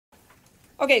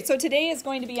Okay, so today is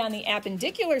going to be on the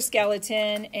appendicular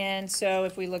skeleton, and so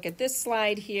if we look at this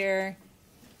slide here,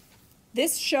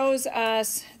 this shows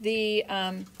us the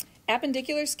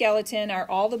appendicular skeleton are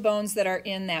all the bones that are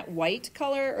in that white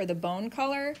color or the bone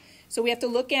color. So we have to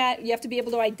look at, you have to be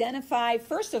able to identify,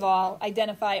 first of all,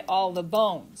 identify all the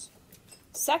bones.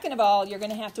 Second of all, you're going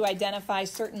to have to identify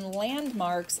certain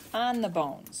landmarks on the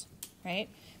bones, right?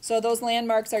 So those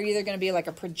landmarks are either going to be like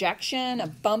a projection, a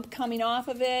bump coming off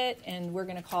of it, and we're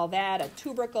going to call that a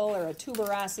tubercle or a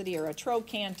tuberosity or a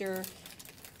trochanter.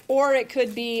 Or it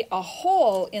could be a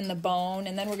hole in the bone,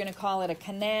 and then we're going to call it a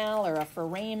canal or a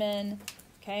foramen,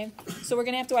 okay? So we're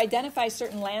going to have to identify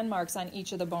certain landmarks on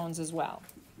each of the bones as well,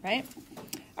 right?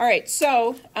 All right,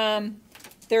 so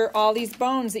there are all these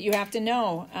bones that you have to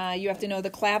know. You have to know the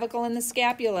clavicle and the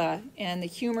scapula, and the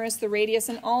humerus, the radius,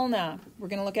 and ulna. We're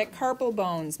going to look at carpal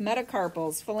bones,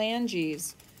 metacarpals,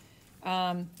 phalanges.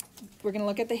 We're going to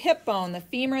look at the hip bone, the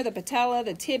femur, the patella,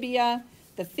 the tibia,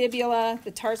 the fibula,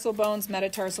 the tarsal bones,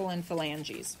 metatarsal, and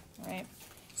phalanges. All right?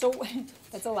 So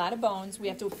that's a lot of bones. We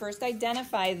have to first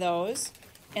identify those.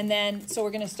 And then, so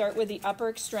we're going to start with the upper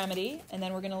extremity, and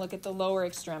then we're going to look at the lower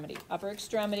extremity. Upper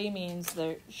extremity means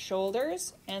the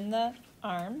shoulders and the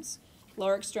arms.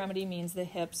 Lower extremity means the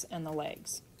hips and the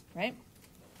legs, right?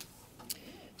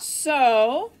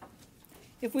 So,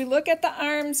 if we look at the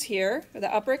arms here, or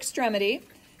the upper extremity,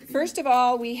 first of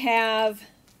all, we have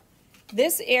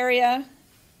this area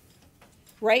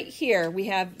right here. We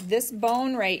have this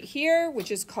bone right here, which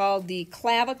is called the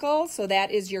clavicle, so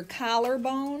that is your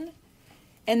collarbone.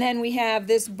 And then we have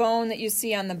this bone that you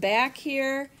see on the back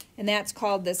here, and that's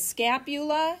called the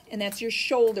scapula, and that's your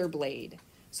shoulder blade.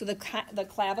 So the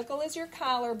clavicle is your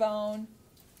collarbone,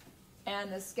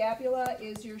 and the scapula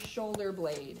is your shoulder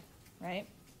blade, right?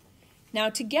 Now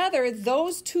together,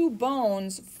 those two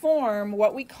bones form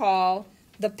what we call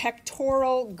the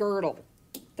pectoral girdle,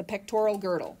 the pectoral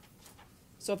girdle.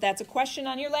 So if that's a question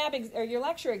on your lab or your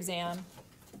lecture exam,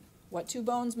 what two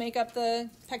bones make up the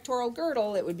pectoral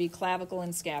girdle? It would be clavicle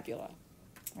and scapula,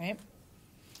 right?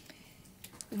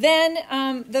 Then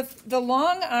the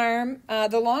long arm,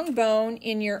 the long bone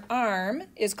in your arm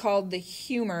is called the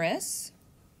humerus.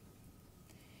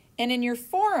 And in your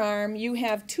forearm, you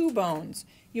have two bones.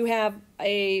 You have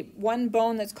one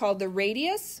bone that's called the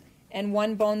radius and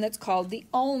one bone that's called the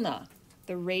ulna,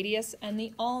 the radius and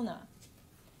the ulna.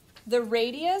 The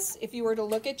radius, if you were to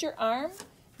look at your arm,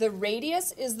 the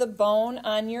radius is the bone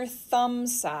on your thumb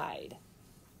side.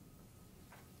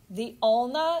 The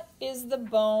ulna is the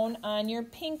bone on your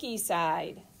pinky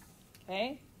side,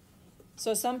 okay?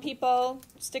 So some people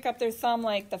stick up their thumb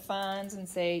like the Fonz and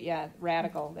say, yeah,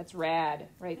 radical, that's rad,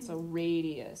 right? So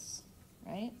radius,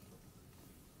 right?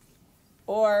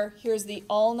 Or here's the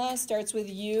ulna, starts with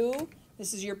U.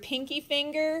 This is your pinky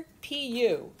finger,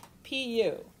 P-U,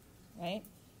 P-U, right?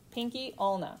 Pinky,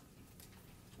 ulna.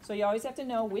 So you always have to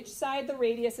know which side the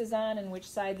radius is on and which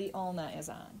side the ulna is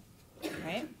on,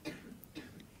 right?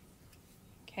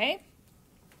 Okay.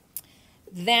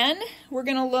 Then we're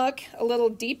going to look a little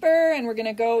deeper, and we're going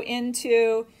to go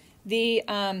into the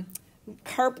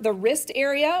wrist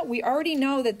area. We already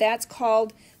know that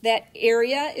that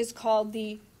area is called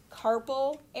the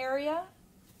carpal area,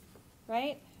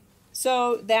 right?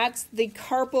 So that's the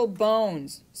carpal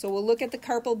bones. So we'll look at the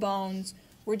carpal bones.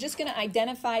 We're just going to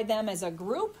identify them as a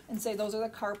group and say those are the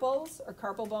carpals or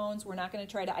carpal bones. We're not going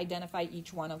to try to identify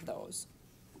each one of those.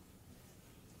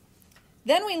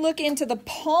 Then we look into the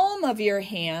palm of your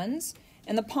hands,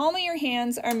 and the palm of your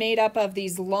hands are made up of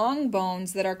these long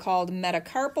bones that are called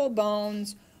metacarpal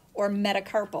bones or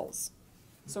metacarpals.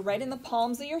 So right in the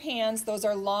palms of your hands, those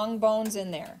are long bones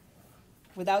in there.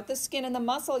 Without the skin and the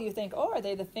muscle, you think, oh, are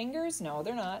they the fingers? No,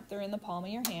 they're not. They're in the palm of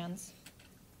your hands,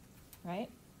 right?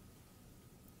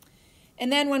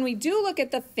 And then when we do look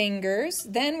at the fingers,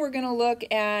 then we're going to look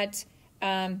at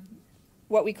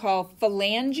what we call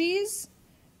phalanges,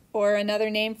 or another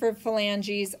name for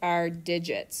phalanges are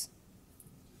digits.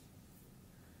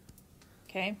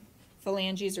 Okay?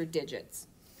 Phalanges are digits.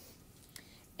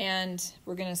 And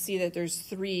we're going to see that there's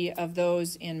 3 of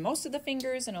those in most of the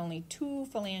fingers and only 2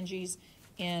 phalanges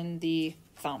in the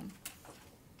thumb.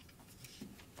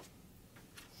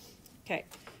 Okay,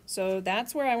 so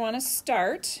that's where I want to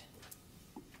start.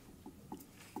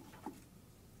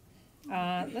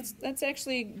 Let's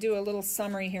actually do a little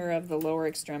summary here of the lower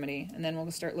extremity, and then we'll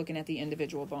start looking at the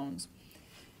individual bones.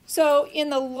 So in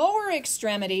the lower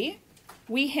extremity,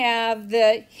 we have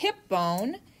the hip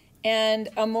bone, and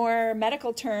a more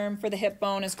medical term for the hip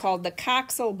bone is called the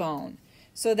coxal bone.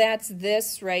 So that's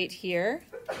this right here.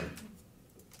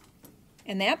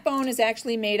 And that bone is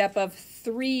actually made up of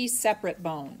 3 separate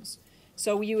bones.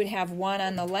 So you would have one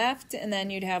on the left, and then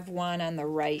you'd have one on the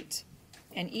right.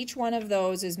 And each one of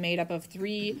those is made up of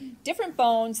 3 different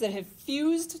bones that have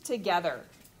fused together.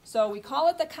 So we call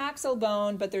it the coxal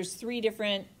bone, but there's 3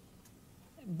 different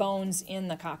bones in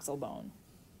the coxal bone.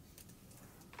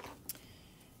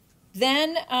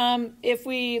 Then if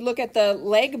we look at the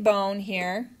leg bone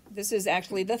here, this is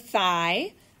actually the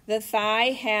thigh. The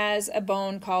thigh has a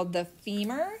bone called the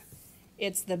femur.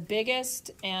 It's the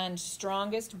biggest and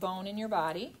strongest bone in your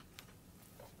body.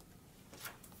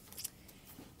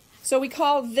 So we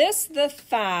call this the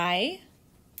thigh,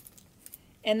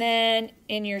 and then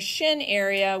in your shin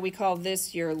area, we call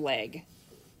this your leg,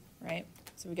 right?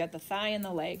 So we got the thigh and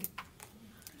the leg.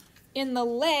 In the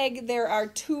leg, there are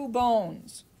 2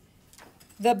 bones.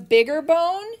 The bigger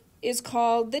bone is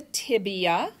called the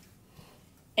tibia,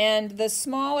 and the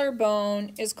smaller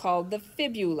bone is called the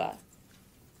fibula,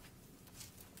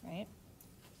 right?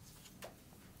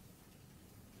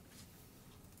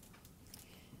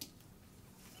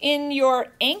 In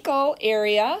your ankle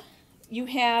area, you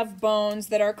have bones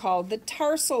that are called the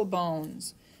tarsal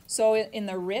bones. So in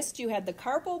the wrist, you had the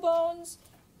carpal bones.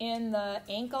 In the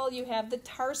ankle, you have the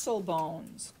tarsal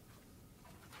bones.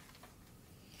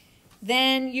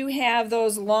 Then you have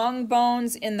those long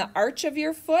bones in the arch of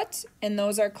your foot, and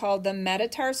those are called the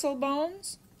metatarsal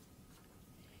bones.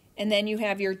 And then you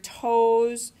have your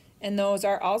toes, and those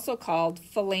are also called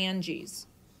phalanges.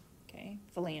 Okay,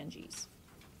 phalanges.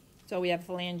 So we have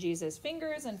phalanges as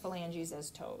fingers and phalanges as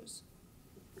toes.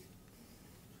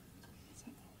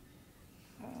 So,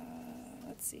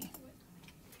 let's see.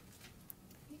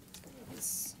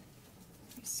 Let's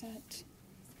reset.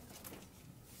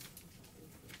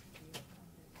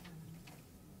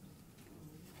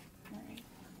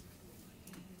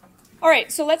 All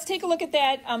right, so let's take a look at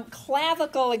that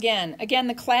clavicle again. Again,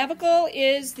 the clavicle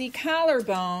is the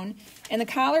collarbone, and the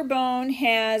collarbone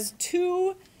has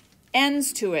 2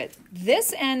 ends to it.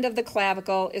 This end of the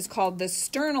clavicle is called the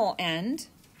sternal end,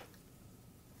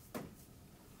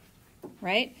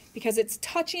 right? Because it's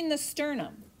touching the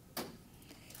sternum.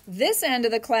 This end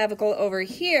of the clavicle over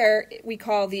here, we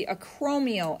call the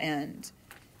acromial end.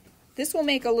 This will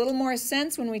make a little more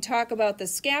sense when we talk about the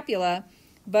scapula,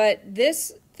 but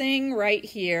this thing right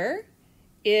here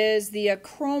is the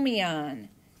acromion,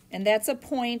 and that's a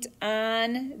point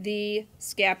on the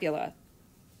scapula.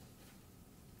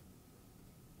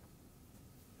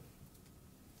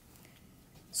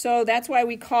 So that's why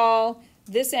we call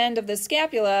this end of the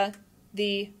scapula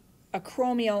the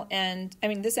acromial end,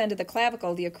 this end of the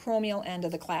clavicle, the acromial end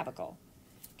of the clavicle.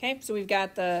 Okay, so we've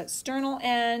got the sternal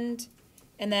end,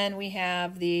 and then we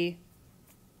have the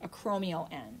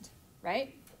acromial end,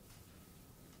 right?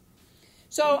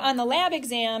 So on the lab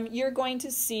exam, you're going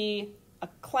to see a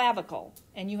clavicle,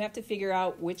 and you have to figure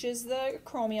out which is the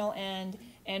acromial end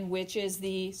and which is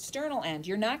the sternal end.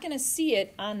 You're not going to see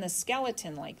it on the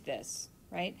skeleton like this,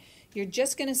 right? You're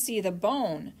just going to see the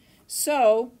bone.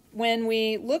 So when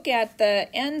we look at the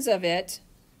ends of it,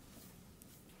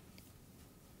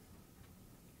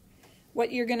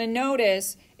 what you're going to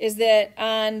notice is that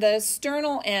on the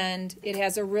sternal end, it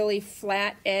has a really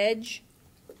flat edge.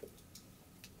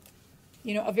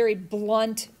 You know, a very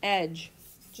blunt edge,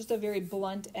 just a very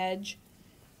blunt edge.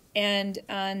 And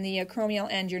on the acromial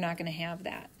end, you're not going to have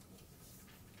that.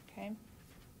 Okay?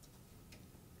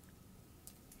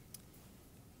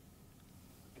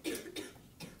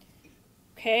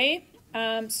 Okay,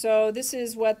 so this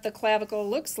is what the clavicle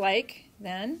looks like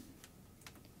then.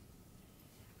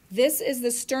 This is the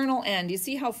sternal end. You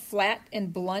see how flat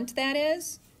and blunt that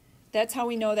is? That's how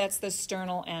we know that's the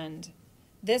sternal end.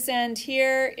 This end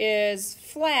here is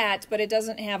flat, but it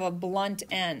doesn't have a blunt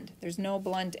end. There's no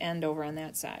blunt end over on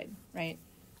that side, right?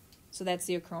 So that's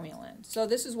the acromial end. So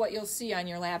this is what you'll see on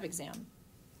your lab exam.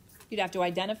 You'd have to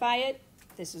identify it.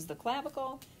 This is the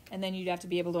clavicle, and then you'd have to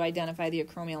be able to identify the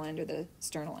acromial end or the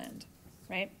sternal end,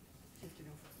 right? You have to know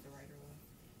if it's the right or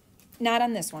left. Not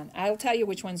on this one. I'll tell you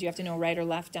which ones you have to know right or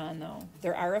left on, though.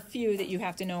 There are a few that you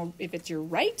have to know if it's your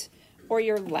right or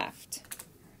your left.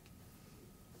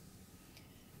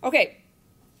 Okay,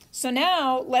 so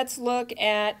now let's look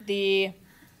at the,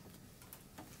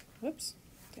 whoops,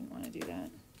 didn't want to do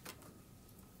that.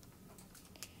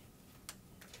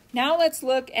 Now let's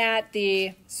look at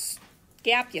the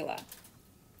scapula.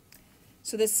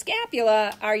 So the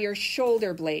scapula are your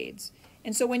shoulder blades.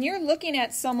 And so when you're looking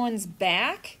at someone's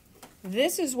back,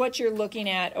 this is what you're looking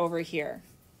at over here.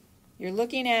 You're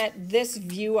looking at this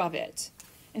view of it.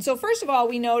 And so first of all,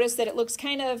 we notice that it looks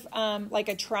kind of like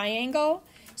a triangle.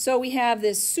 So we have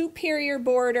this superior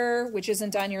border, which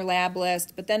isn't on your lab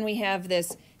list, but then we have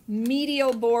this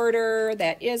medial border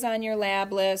that is on your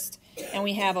lab list, and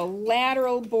we have a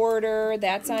lateral border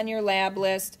that's on your lab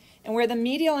list. And where the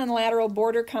medial and lateral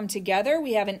border come together,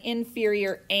 we have an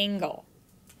inferior angle.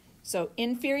 So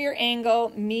inferior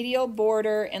angle, medial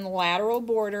border, and lateral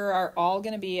border are all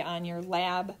going to be on your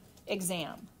lab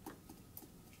exam.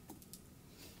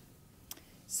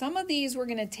 Some of these we're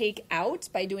going to take out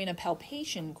by doing a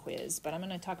palpation quiz, but I'm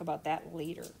going to talk about that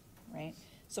later, right?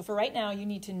 So for right now, you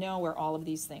need to know where all of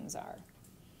these things are.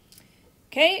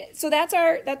 Okay, so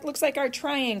that looks like our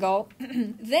triangle.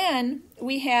 Then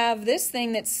we have this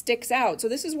thing that sticks out. So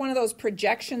this is one of those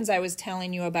projections I was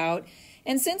telling you about.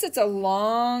 And since it's a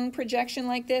long projection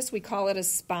like this, we call it a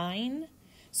spine.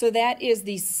 So that is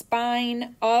the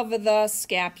spine of the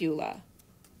scapula.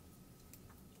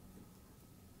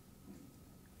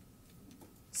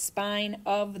 Spine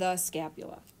of the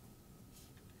scapula.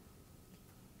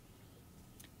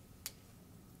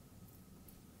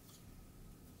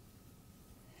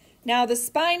 Now, the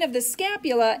spine of the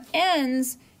scapula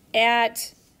ends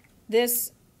at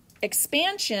this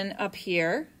expansion up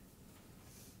here,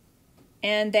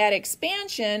 and that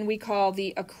expansion we call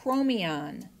the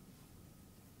acromion.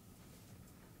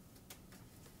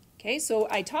 Okay, so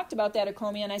I talked about that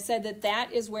acromion. I said that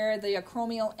that is where the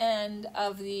acromial end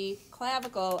of the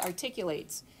clavicle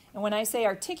articulates. And when I say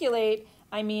articulate,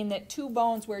 I mean that two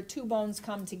bones, where two bones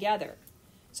come together.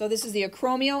 So this is the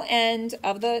acromial end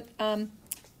of the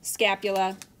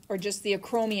scapula, or just the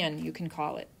acromion, you can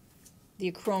call it.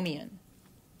 The acromion.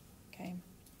 Okay.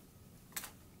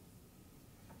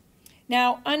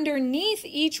 Now, underneath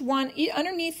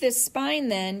underneath this spine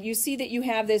then, you see that you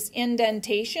have this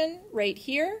indentation right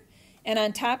here, and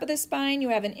on top of the spine, you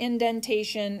have an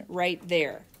indentation right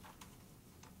there.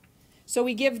 So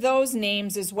we give those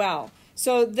names as well.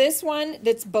 So this one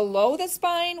that's below the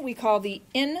spine, we call the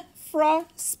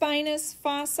infraspinous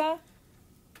fossa.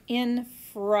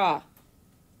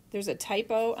 There's a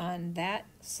typo on that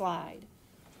slide.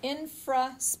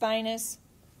 Infraspinous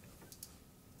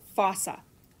fossa.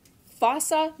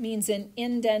 Fossa means an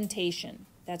indentation.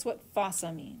 That's what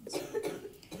fossa means.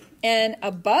 And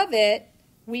above it,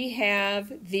 we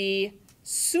have the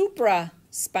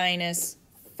supraspinous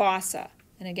fossa.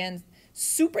 And again,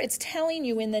 it's telling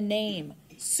you in the name.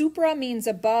 Supra means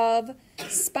above,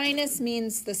 spinous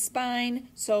means the spine,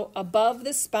 so above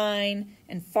the spine,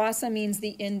 and fossa means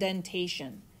the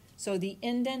indentation. So the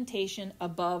indentation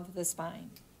above the spine.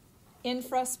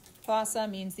 Infrafossa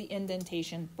means the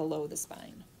indentation below the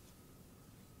spine.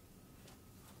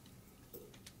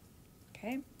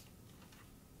 Okay.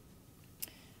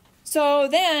 So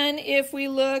then if we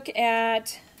look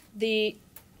at the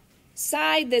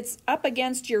side that's up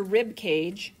against your rib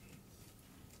cage,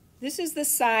 this is the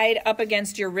side up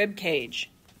against your rib cage.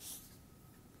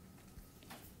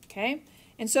 Okay,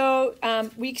 and so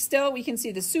we can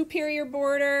see the superior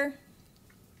border.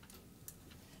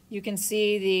 You can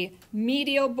see the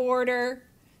medial border.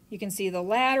 You can see the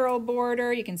lateral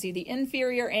border. You can see the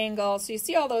inferior angle. So you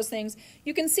see all those things.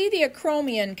 You can see the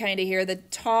acromion kind of here, the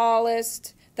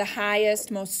tallest, the highest,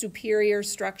 most superior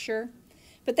structure.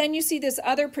 But then you see this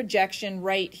other projection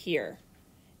right here.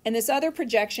 And this other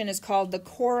projection is called the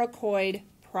coracoid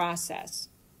process.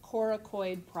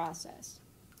 Coracoid process.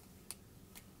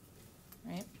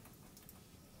 Right?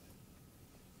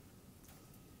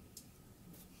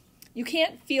 You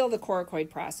can't feel the coracoid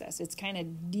process. It's kind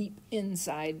of deep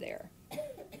inside there.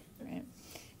 Right?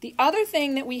 The other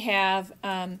thing that we have,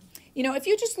 if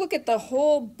you just look at the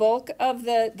whole bulk of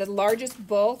the largest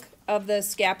bulk of the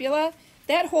scapula,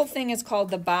 that whole thing is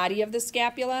called the body of the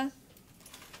scapula.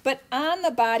 But on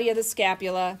the body of the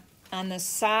scapula, on the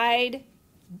side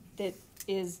that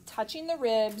is touching the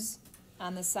ribs,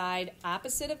 on the side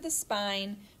opposite of the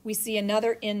spine, we see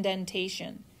another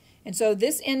indentation. And so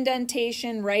this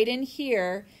indentation right in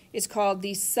here is called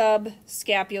the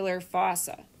subscapular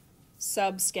fossa.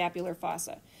 Subscapular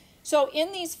fossa. So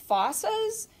in these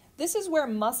fossas, this is where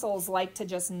muscles like to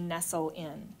just nestle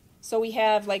in. So we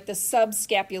have like the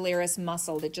subscapularis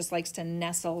muscle that just likes to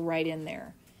nestle right in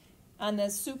there. On the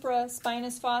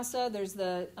supraspinous fossa, there's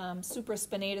the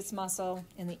supraspinatus muscle.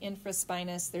 In the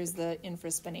infraspinous, there's the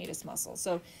infraspinatus muscle.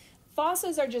 So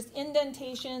fossas are just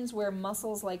indentations where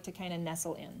muscles like to kind of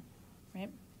nestle in,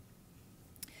 right?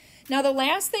 Now the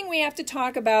last thing we have to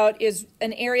talk about is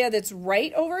an area that's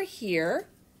right over here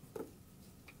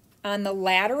on the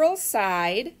lateral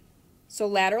side. So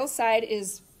lateral side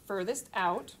is furthest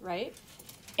out, right?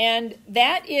 And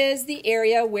that is the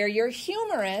area where your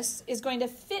humerus is going to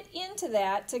fit into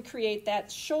that to create that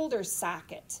shoulder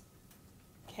socket.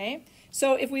 Okay?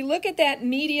 So if we look at that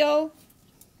medial,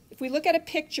 if we look at a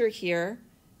picture here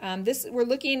We're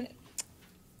looking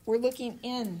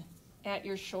in at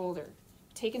your shoulder,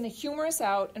 taking the humerus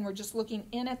out, and we're just looking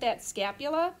in at that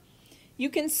scapula. You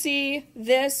can see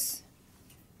this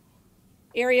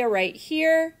area right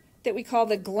here that we call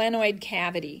the glenoid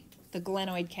cavity,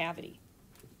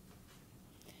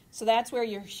 So that's where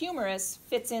your humerus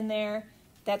fits in there.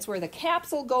 That's where the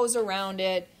capsule goes around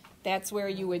it. That's where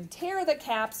you would tear the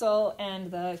capsule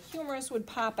and the humerus would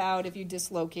pop out if you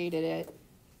dislocated it,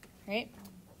 right?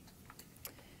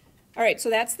 All right, so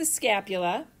that's the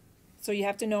scapula. So you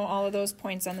have to know all of those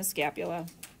points on the scapula.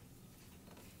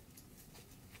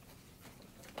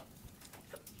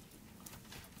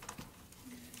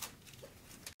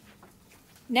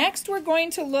 Next, we're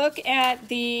going to look at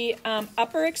the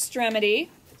upper extremity.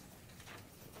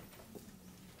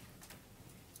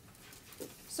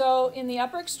 So in the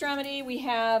upper extremity, we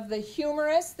have the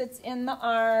humerus that's in the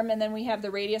arm, and then we have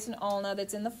the radius and ulna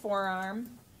that's in the forearm.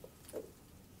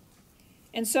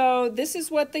 And so this is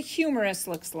what the humerus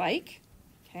looks like.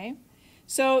 Okay.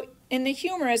 So in the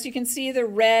humerus, you can see the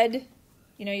red,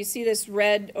 you see this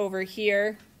red over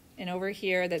here and over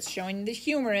here that's showing the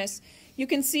humerus. You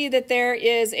can see that there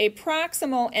is a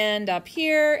proximal end up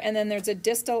here, and then there's a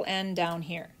distal end down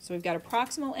here. So we've got a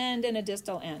proximal end and a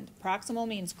distal end. Proximal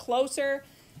means closer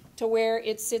to where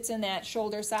it sits in that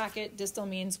shoulder socket. Distal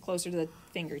means closer to the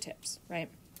fingertips, right?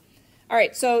 All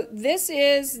right, so this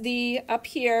is up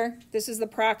here, this is the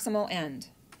proximal end.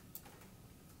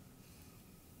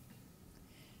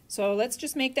 So let's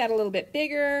just make that a little bit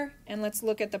bigger, and let's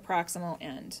look at the proximal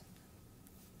end.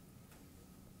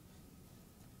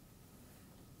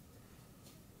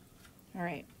 All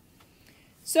right,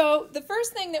 so the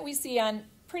first thing that we see on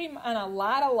a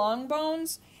lot of long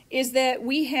bones is that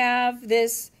we have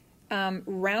this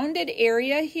rounded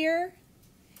area here,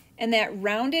 and that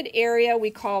rounded area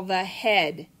we call the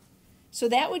head. So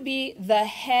that would be the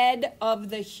head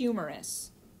of the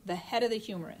humerus, the head of the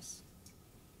humerus.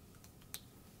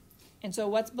 And so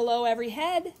what's below every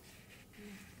head?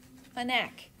 A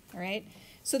neck, all right?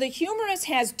 So the humerus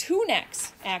has two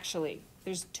necks, actually.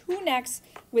 There's two necks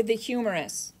with the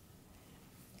humerus.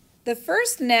 The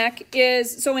first neck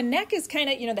is, so a neck is kind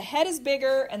of, the head is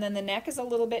bigger and then the neck is a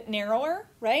little bit narrower,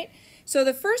 right? So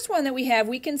the first one that we have,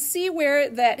 we can see where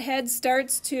that head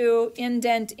starts to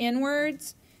indent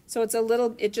inwards. So it's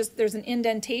there's an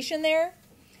indentation there.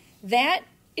 That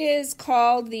is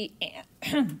called the,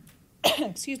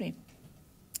 excuse me,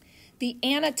 the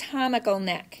anatomical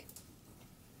neck.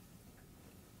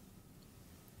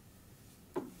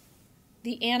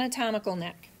 The anatomical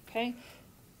neck, okay?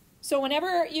 So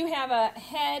whenever you have a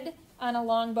head on a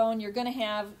long bone, you're going to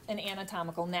have an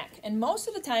anatomical neck. And most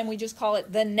of the time, we just call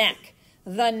it the neck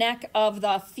of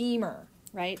the femur,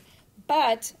 right?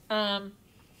 But on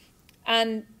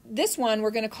this one,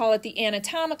 we're going to call it the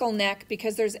anatomical neck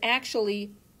because there's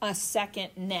actually a second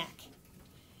neck.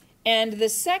 And the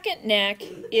second neck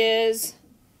is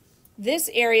this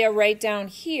area right down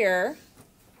here,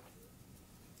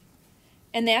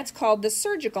 and that's called the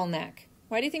surgical neck.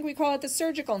 Why do you think we call it the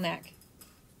surgical neck?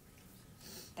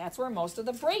 That's where most of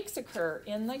the breaks occur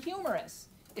in the humerus,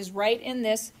 is right in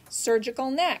this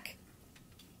surgical neck.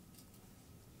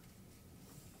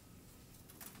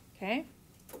 Okay?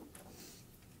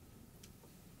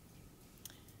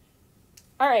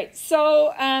 All right,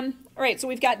 so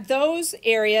we've got those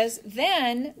areas.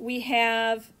 Then we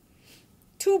have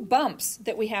two bumps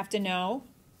that we have to know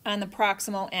on the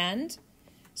proximal end.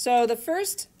 So the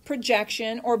first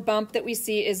projection or bump that we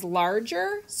see is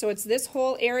larger. So it's this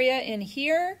whole area in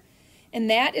here, and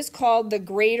that is called the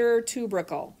greater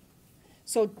tubercle.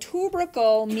 So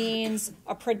tubercle means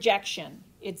a projection.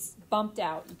 It's bumped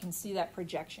out. You can see that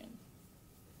projection.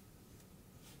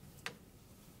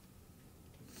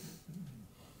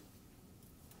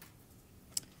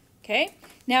 Okay,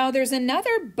 now there's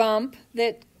another bump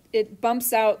that it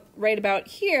bumps out right about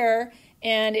here,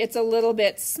 and it's a little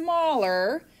bit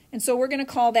smaller, and so we're going to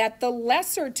call that the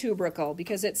lesser tubercle.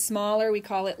 Because it's smaller, we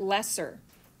call it lesser.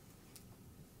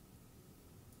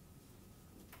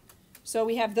 So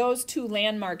we have those two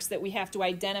landmarks that we have to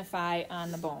identify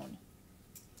on the bone.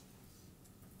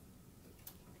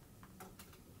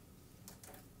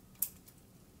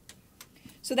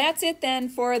 So that's it then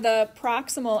for the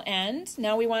proximal end.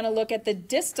 Now we want to look at the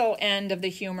distal end of the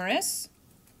humerus.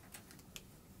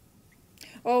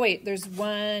 Oh wait, there's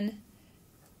one.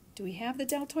 Do we have the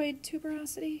deltoid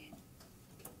tuberosity?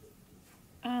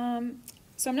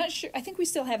 So I'm not sure. I think we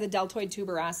still have the deltoid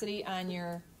tuberosity on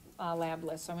your lab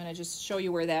list. So I'm going to just show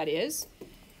you where that is.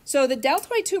 So the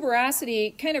deltoid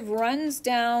tuberosity kind of runs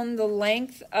down the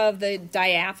length of the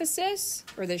diaphysis,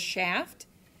 or the shaft.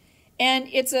 And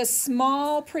it's a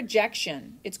small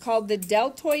projection. It's called the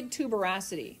deltoid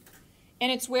tuberosity.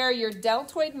 And it's where your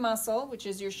deltoid muscle, which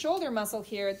is your shoulder muscle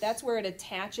here, that's where it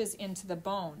attaches into the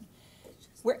bone.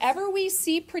 Wherever we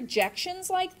see projections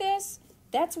like this,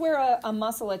 that's where a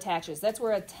muscle attaches. That's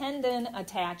where a tendon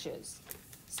attaches.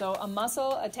 So a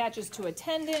muscle attaches to a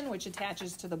tendon, which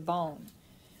attaches to the bone.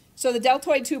 So the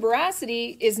deltoid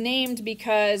tuberosity is named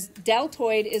because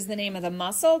deltoid is the name of the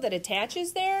muscle that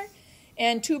attaches there,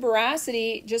 and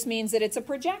tuberosity just means that it's a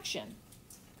projection.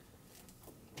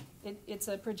 It's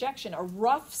a projection, a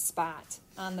rough spot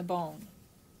on the bone,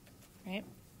 right?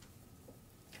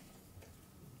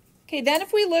 Okay, then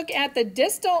if we look at the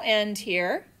distal end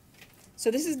here,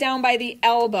 so this is down by the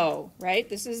elbow, right?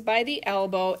 This is by the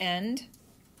elbow end,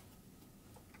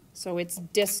 so it's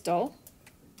distal.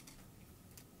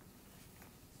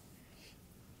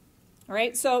 All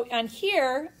right, so on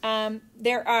here,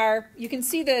 you can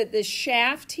see the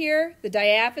shaft here, the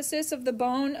diaphysis of the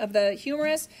bone, of the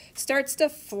humerus, starts to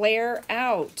flare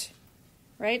out,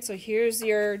 right? So here's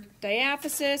your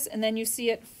diaphysis, and then you see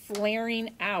it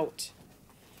flaring out.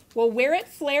 Well, where it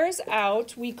flares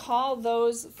out, we call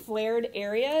those flared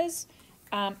areas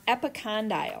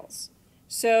epicondyles.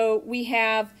 So we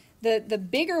have the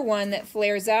bigger one that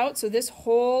flares out, so this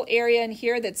whole area in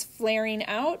here that's flaring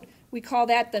out, we call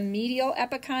that the medial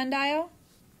epicondyle.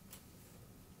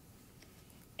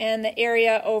 And the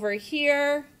area over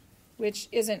here, which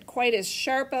isn't quite as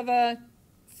sharp of a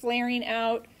flaring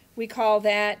out, we call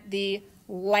that the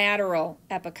lateral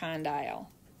epicondyle.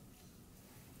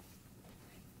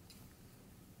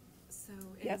 So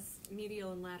Yep. is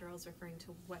medial and lateral is referring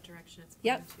to what direction it's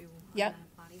Yep. pointing to on Yep.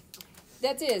 the body? Okay.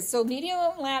 That is. So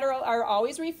medial and lateral are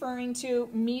always referring to,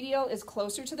 medial is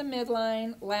closer to the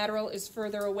midline, lateral is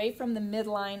further away from the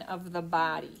midline of the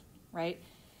body, right?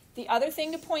 The other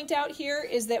thing to point out here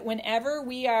is that whenever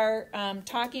we are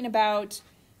talking about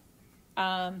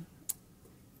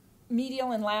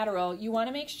medial and lateral, you want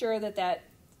to make sure that that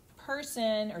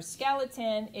person or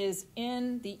skeleton is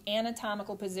in the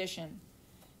anatomical position.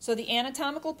 So the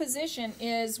anatomical position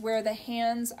is where the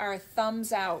hands are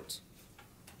thumbs out.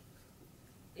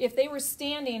 If they were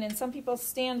standing, and some people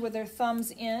stand with their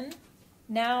thumbs in,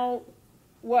 now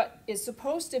what is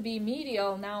supposed to be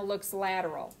medial now looks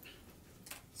lateral.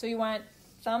 So you want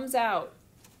thumbs out,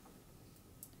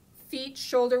 feet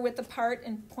shoulder width apart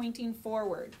and pointing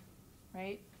forward,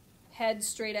 right? Head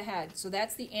straight ahead. So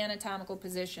that's the anatomical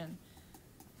position.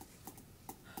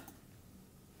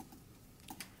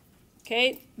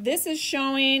 Okay, this is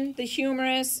showing the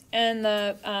humerus and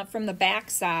the from the back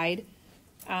side.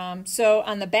 So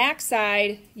on the back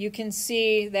side, you can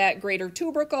see that greater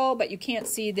tubercle, but you can't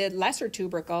see the lesser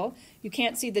tubercle. You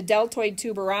can't see the deltoid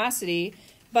tuberosity.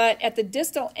 But at the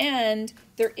distal end,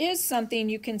 there is something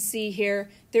you can see here.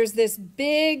 There's this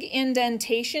big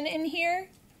indentation in here,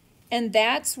 and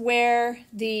that's where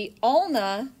the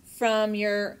ulna from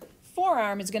your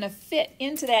forearm is going to fit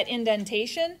into that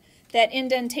indentation. That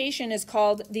indentation is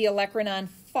called the olecranon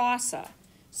fossa.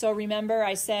 So remember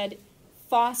I said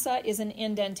fossa is an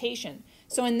indentation.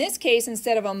 So in this case,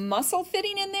 instead of a muscle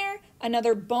fitting in there,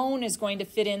 another bone is going to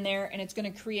fit in there, and it's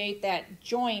going to create that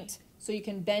joint so you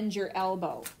can bend your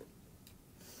elbow.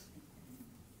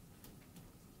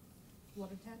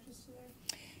 What attaches to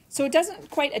there? So it doesn't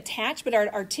quite attach, but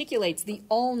it articulates. The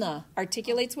ulna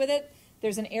articulates with it.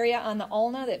 There's an area on the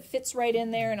ulna that fits right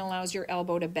in there and allows your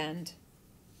elbow to bend.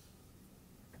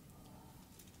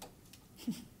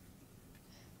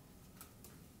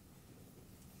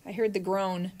 I heard the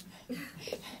groan.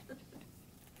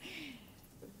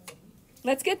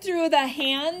 Let's get through the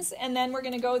hands, and then we're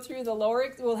going to go through the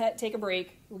lower. We'll take a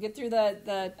break. We'll get through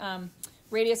the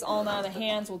radius ulna, the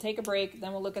hands. We'll take a break.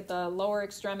 Then we'll look at the lower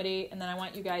extremity, and then I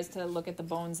want you guys to look at the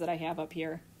bones that I have up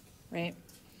here, right?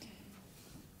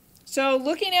 So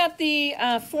looking at the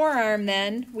forearm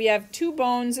then, we have two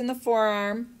bones in the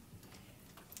forearm.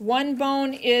 One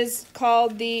bone is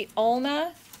called the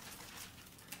ulna,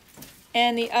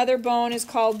 and the other bone is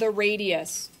called the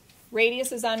radius.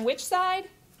 Radius is on which side?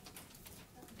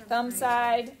 Thumb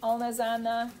side. Ulna's on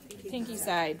the pinky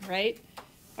side, right?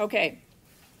 Okay.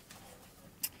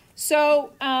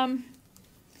 So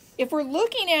if we're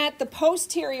looking at the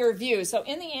posterior view, so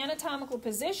in the anatomical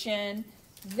position,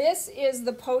 this is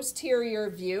the posterior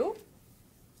view.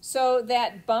 So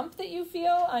that bump that you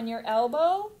feel on your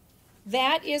elbow,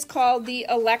 that is called the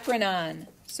olecranon.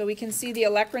 So we can see the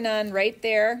olecranon right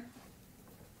there.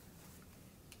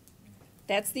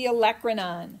 That's the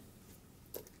olecranon.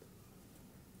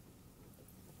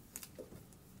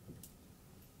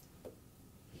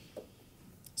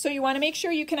 So you want to make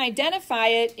sure you can identify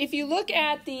it. If you look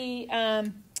at the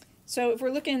So if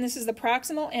we're looking, this is the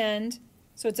proximal end.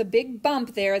 So it's a big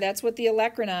bump there. That's what the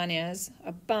olecranon is,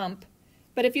 a bump.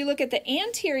 But if you look at the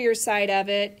anterior side of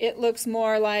it, it looks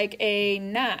more like a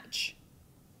notch,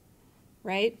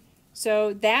 right?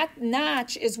 So that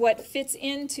notch is what fits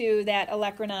into that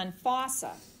olecranon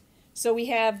fossa. So we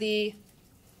have the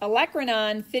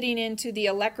olecranon fitting into the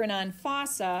olecranon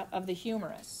fossa of the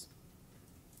humerus.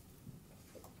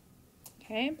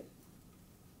 Okay.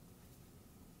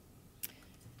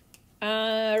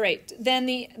 Right. Then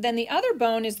the other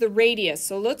bone is the radius.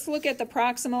 So let's look at the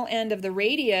proximal end of the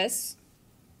radius.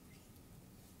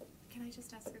 Can I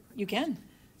just ask a quick You question? can.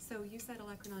 So you said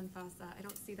olecranon fossa. I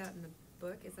don't see that in the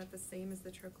book. Is that the same as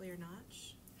the trochlear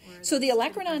notch? Or are So the those two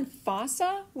olecranon different?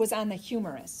 fossa was on the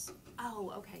humerus.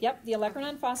 Oh, okay. Yep, the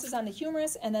olecranon fossa is on the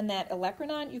humerus, and then that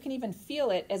olecranon, you can even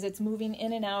feel it as it's moving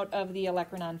in and out of the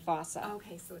olecranon fossa.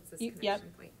 Okay, so it's this Yep,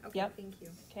 connection point. Okay, yep. thank you.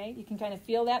 Okay, you can kind of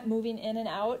feel that moving in and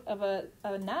out of a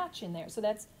notch in there. So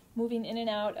that's moving in and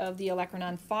out of the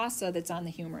olecranon fossa that's on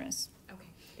the humerus. Okay,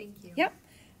 thank you. Yep.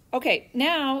 Okay,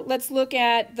 now let's look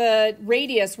at the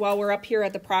radius while we're up here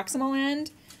at the proximal end.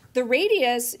 The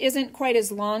radius isn't quite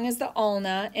as long as the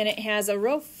ulna, and it has a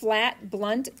real flat,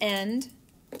 blunt end.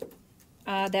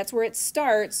 That's where it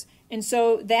starts. And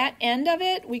so that end of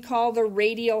it we call the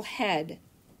radial head.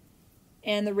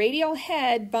 And the radial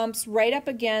head bumps right up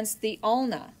against the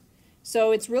ulna.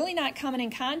 So it's really not coming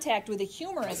in contact with the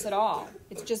humerus at all.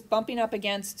 It's just bumping up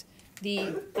against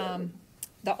the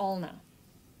ulna.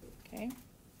 Okay?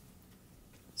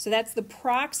 So that's the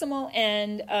proximal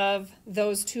end of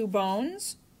those two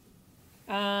bones.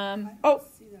 Oh,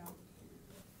 See that?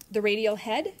 the radial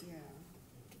head? Yeah.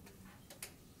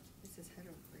 This is head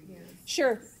of radius.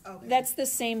 Sure, Okay. that's the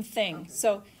same thing. Okay.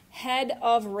 So head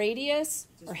of radius,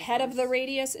 or Just head of the reverse.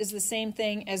 radius is the same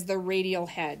thing as the radial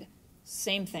head.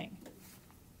 Same thing.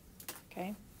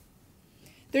 Okay.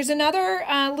 There's another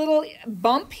little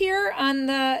bump here on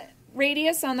the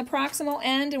radius, on the proximal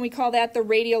end, and we call that the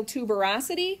radial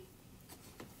tuberosity.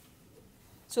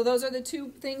 So those are the two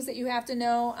things that you have to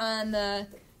know on the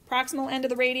proximal end of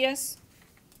the radius.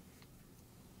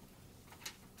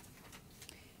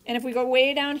 And if we go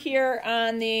way down here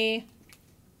on the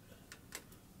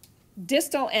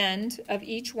distal end of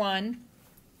each one,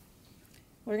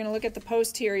 we're going to look at the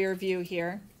posterior view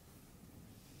here.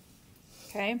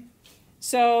 Okay,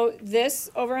 so this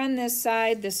over on this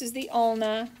side, this is the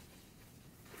ulna,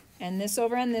 and this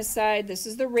over on this side, this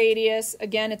is the radius.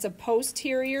 Again, it's a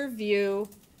posterior view,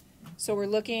 so we're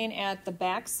looking at the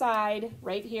back side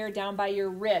right here down by your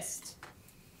wrist.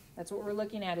 That's what we're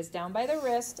looking at, is down by the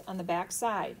wrist on the back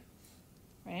side,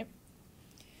 right?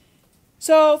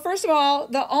 So first of all,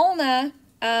 the ulna,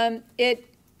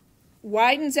 it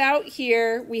widens out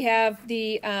here. We have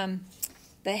the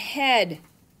head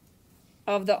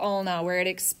of the ulna where it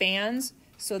expands.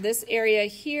 So this area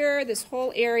here, this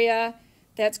whole area,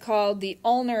 that's called the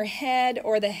ulnar head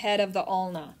or the head of the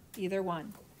ulna, either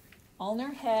one.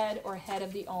 Ulnar head or head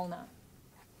of the ulna.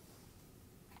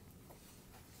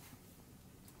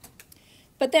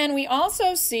 But then we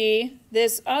also see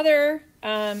this other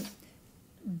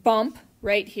bump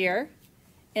right here,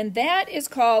 and that is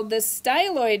called the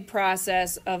styloid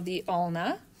process of the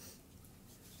ulna.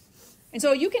 And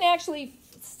so you can actually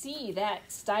see that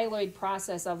styloid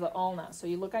process of the ulna. So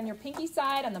you look on your pinky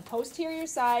side, on the posterior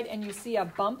side, and you see a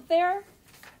bump there.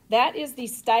 That is the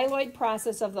styloid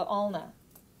process of the ulna.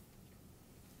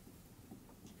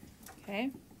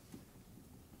 Okay.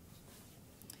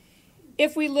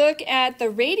 If we look at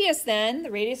the radius then, the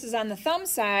radius is on the thumb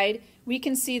side, we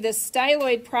can see the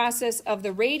styloid process of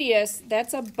the radius.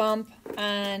 That's a bump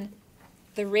on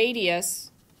the radius.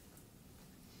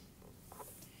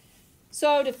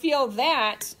 So to feel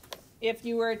that, if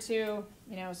you were to,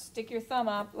 stick your thumb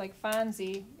up like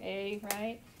Fonzie,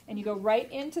 right? And you go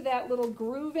right into that little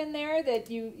groove in there that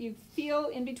you feel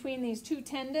in between these two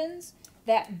tendons,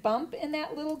 that bump in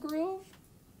that little groove,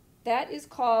 that is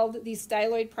called the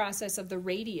styloid process of the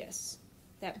radius,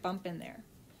 that bump in there,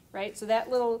 right? So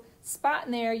that little spot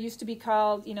in there used to be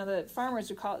called, the farmers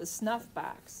would call it the snuff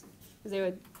box,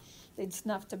 because they'd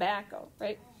snuff tobacco,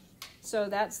 right? So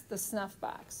that's the snuff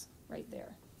box right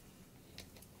there.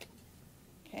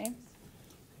 Okay?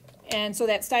 And so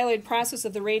that styloid process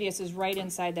of the radius is right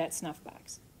inside that snuff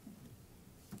box.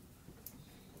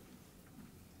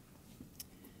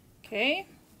 Okay?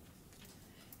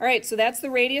 All right, so that's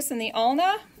the radius and the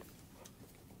ulna.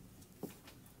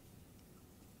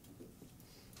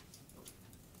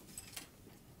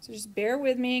 So just bear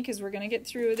with me because we're going to get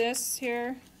through this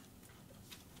here.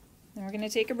 Then we're going to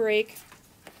take a break.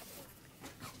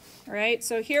 All right,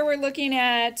 so here we're looking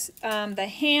at the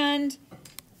hand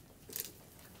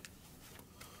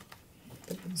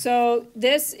So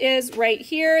this is right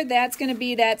here. That's going to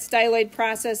be that styloid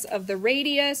process of the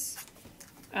radius.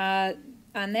 On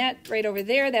that right over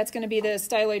there, that's going to be the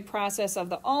styloid process of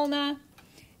the ulna.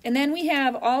 And then we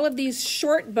have all of these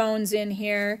short bones in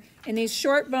here. And these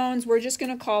short bones we're just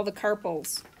going to call the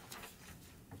carpals.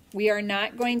 We are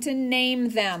not going to name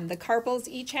them. The carpals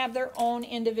each have their own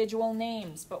individual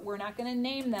names, but we're not going to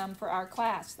name them for our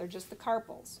class. They're just the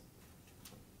carpals.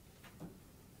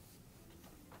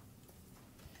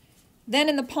 Then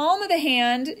in the palm of the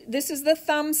hand, this is the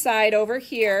thumb side over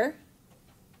here.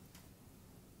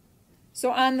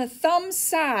 So on the thumb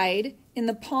side, in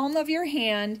the palm of your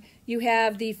hand, you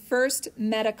have the first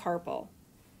metacarpal.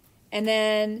 And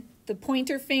then the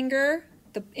pointer finger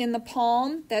in the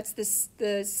palm, that's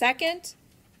the second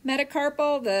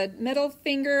metacarpal. The middle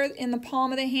finger in the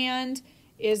palm of the hand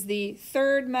is the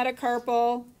third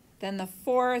metacarpal, then the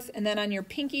fourth, and then on your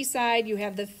pinky side, you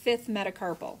have the fifth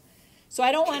metacarpal. So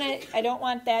I don't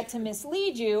want that to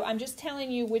mislead you. I'm just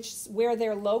telling you where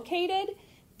they're located.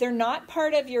 They're not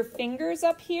part of your fingers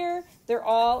up here. They're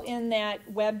all in that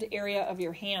webbed area of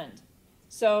your hand.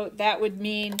 So that would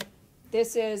mean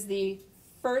this is the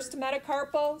first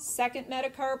metacarpal, second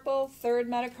metacarpal, third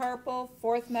metacarpal,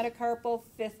 fourth metacarpal,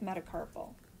 fifth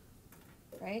metacarpal.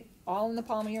 Right? All in the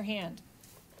palm of your hand.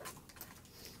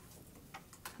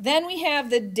 Then we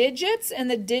have the digits, and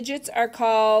the digits are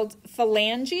called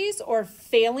phalanges or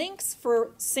phalanx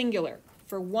for singular.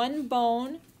 For one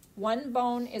bone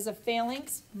is a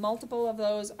phalanx. Multiple of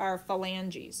those are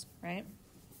phalanges, right?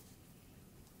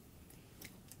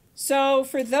 So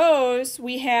for those,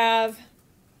 we have,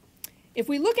 if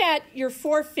we look at your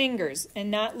four fingers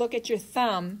and not look at your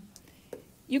thumb,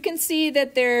 you can see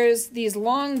that there's these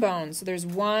long bones. So there's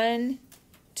 1,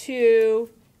 2,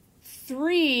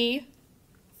 3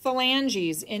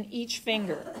 phalanges in each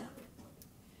finger.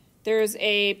 There's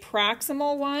a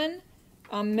proximal one,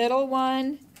 a middle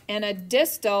one, and a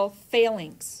distal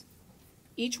phalanx.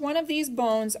 Each one of these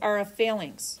bones are a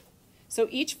phalanx. So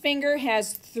each finger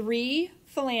has 3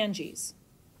 phalanges.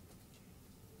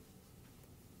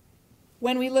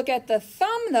 When we look at the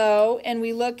thumb, though, and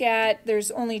we look at, there's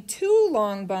only 2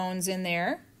 long bones in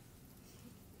there.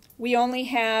 We only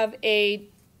have a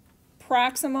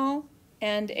proximal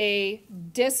and a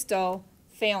distal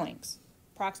phalanx.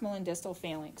 Proximal and distal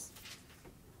phalanx.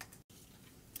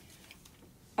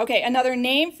 Okay, another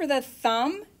name for the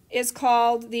thumb is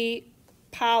called the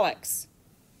pollex.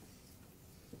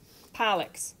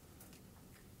 Pollex.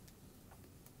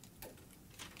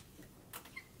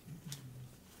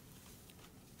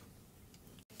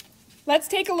 Let's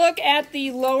take a look at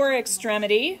the lower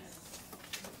extremity.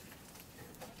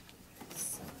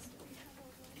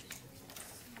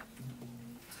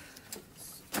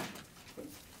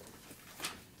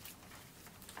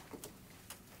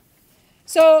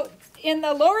 So in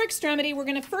the lower extremity, we're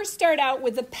going to first start out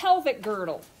with the pelvic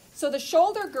girdle. So the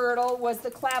shoulder girdle was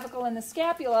the clavicle and the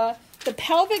scapula. The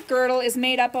pelvic girdle is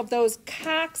made up of those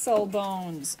coxal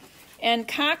bones. And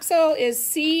coxal is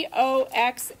C-O-X-A-L.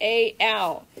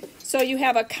 So you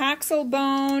have a coxal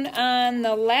bone on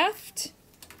the left,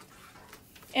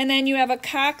 and then you have a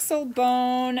coxal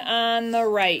bone on the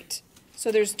right.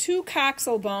 So there's 2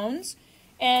 coxal bones.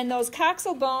 And those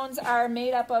coxal bones are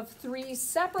made up of 3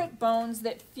 separate bones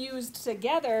that fused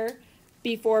together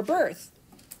before birth.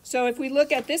 So if we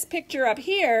look at this picture up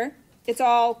here, it's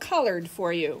all colored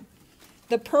for you.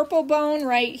 The purple bone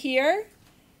right here,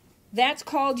 that's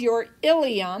called your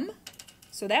ilium.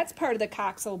 So that's part of the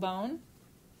coxal bone.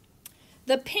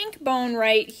 The pink bone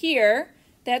right here,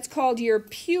 that's called your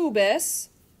pubis.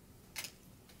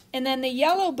 And then the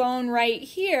yellow bone right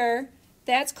here,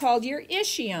 that's called your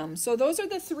ischium. So those are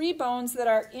the 3 bones that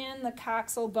are in the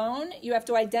coxal bone. You have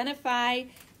to identify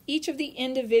each of the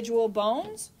individual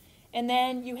bones, and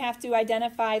then you have to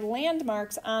identify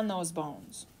landmarks on those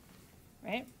bones,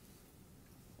 right?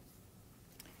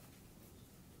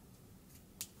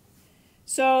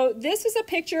 So this is a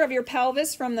picture of your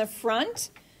pelvis from the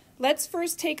front. Let's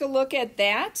first take a look at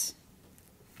that.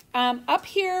 Up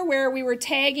here where we were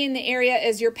tagging the area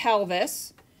as your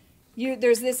pelvis,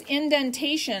 there's this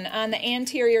indentation on the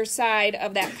anterior side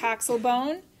of that coxal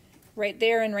bone, right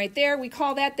there and right there. We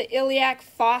call that the iliac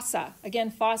fossa.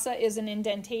 Again, fossa is an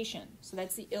indentation. So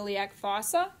that's the iliac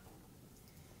fossa.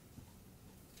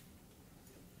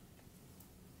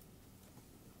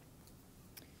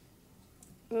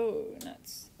 Oh,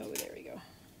 nuts. Oh, there we go.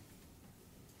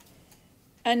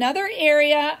 Another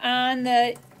area on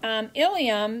the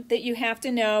ilium that you have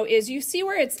to know is, you see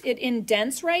where it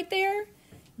indents right there?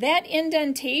 That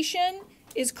indentation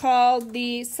is called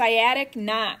the sciatic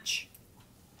notch.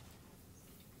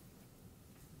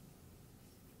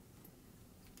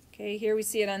 Okay, here we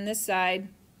see it on this side.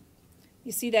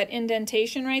 You see that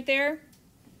indentation right there?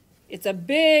 It's a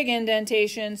big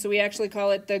indentation, so we actually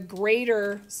call it the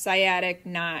greater sciatic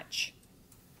notch.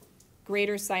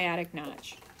 Greater sciatic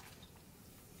notch.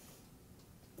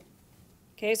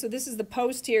 Okay, so this is the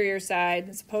posterior side.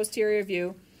 It's a posterior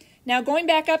view. Now going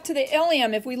back up to the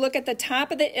ilium, if we look at the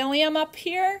top of the ilium up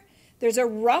here, there's a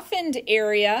roughened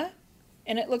area,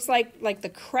 and it looks like the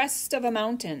crest of a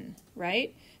mountain,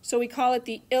 right? So we call it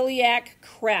the iliac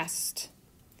crest.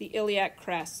 The iliac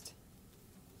crest.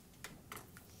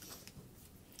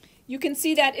 You can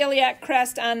see that iliac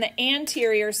crest on the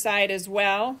anterior side as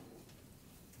well.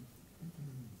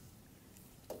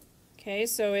 Okay,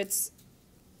 so it's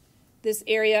this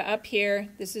area up here.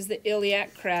 This is the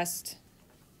iliac crest.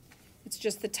 It's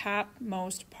just the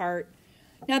topmost part.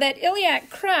 Now that iliac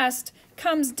crest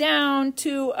comes down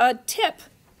to a tip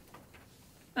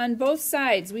on both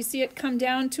sides. We see it come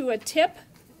down to a tip,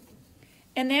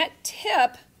 and that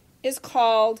tip is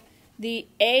called the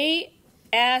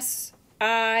ASIS.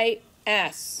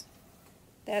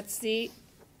 That's the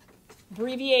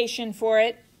abbreviation for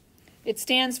it. It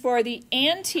stands for the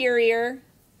anterior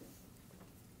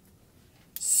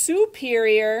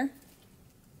superior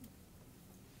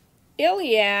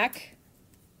iliac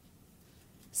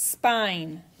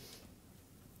spine.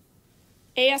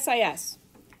 ASIS.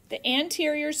 The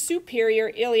anterior superior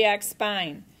iliac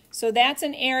spine. So that's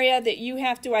an area that you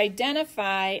have to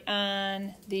identify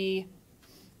on the,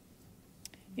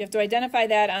 you have to identify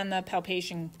that on the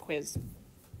palpation quiz,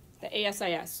 the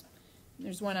ASIS.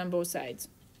 There's one on both sides.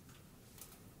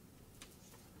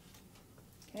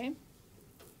 Okay.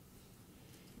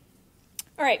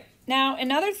 All right, now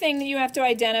another thing that you have to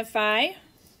identify,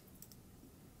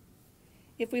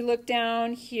 if we look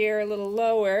down here a little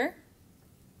lower,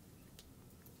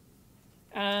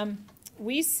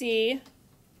 we see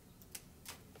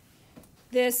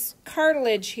this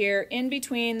cartilage here in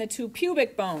between the two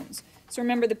pubic bones. So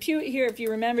remember here, if you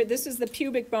remember, this is the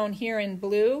pubic bone here in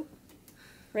blue,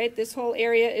 right? This whole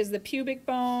area is the pubic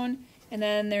bone, and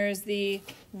then there's the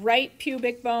right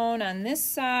pubic bone on this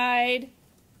side,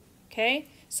 okay?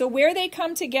 So where they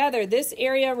come together, this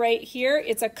area right here,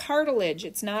 it's a cartilage,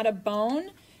 it's not a bone,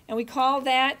 and we call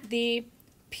that the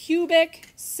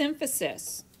pubic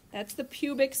symphysis. That's the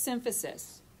pubic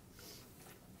symphysis.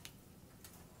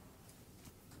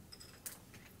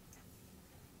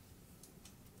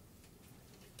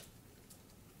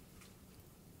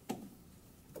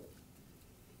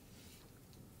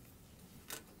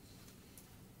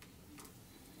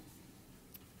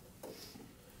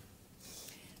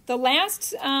 The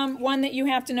last one that you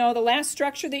have to know, the last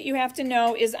structure that you have to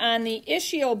know is on the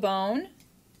ischial bone.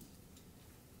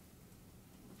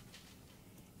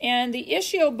 And the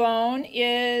ischial bone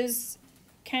is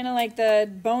kind of like the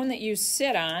bone that you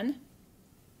sit on.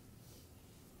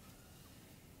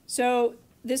 So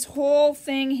this whole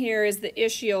thing here is the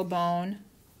ischial bone.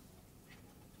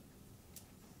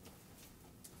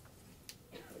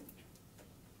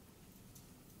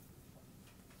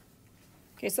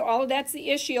 Okay, so all of that's the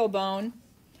ischial bone.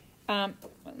 Well,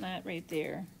 not right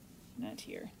there, not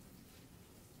here.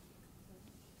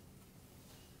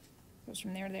 Goes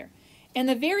from there to there. And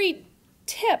the very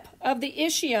tip of the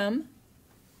ischium,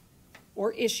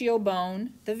 or ischial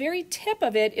bone, the very tip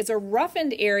of it is a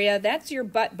roughened area. That's your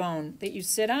butt bone that you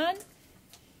sit on.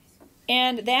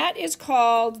 And that is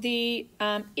called the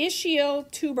ischial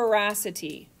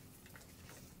tuberosity.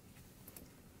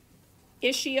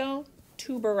 Ischial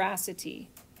tuberosity.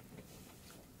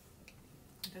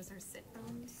 Those are sit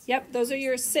bones? Yep, those are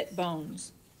your sit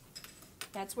bones.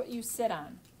 That's what you sit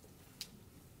on.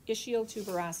 Ischial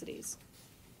tuberosities.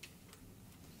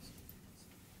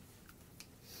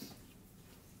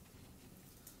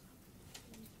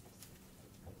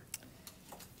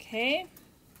 Okay.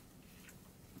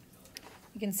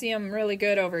 You can see them really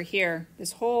good over here.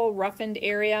 This whole roughened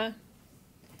area,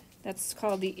 that's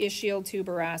called the ischial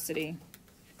tuberosity.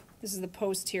 This is the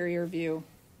posterior view,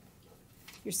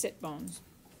 your sit bones.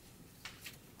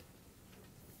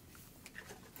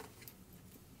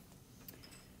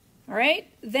 All right,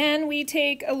 then we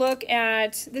take a look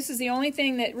at, this is the only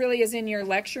thing that really is in your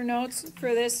lecture notes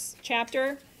for this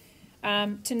chapter,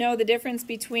 to know the difference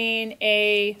between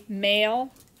a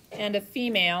male and a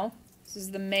female. This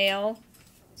is the male,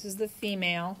 this is the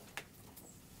female.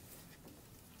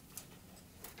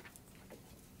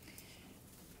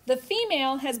 The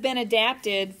female has been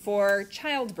adapted for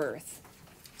childbirth.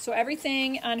 So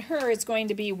everything on her is going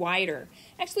to be wider.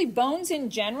 Actually, bones in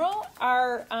general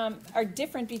are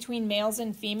different between males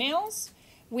and females.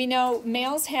 We know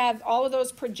males have all of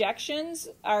those projections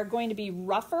are going to be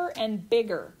rougher and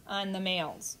bigger on the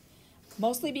males.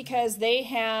 mostly because they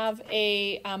have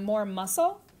a more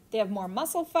muscle. They have more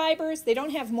muscle fibers. They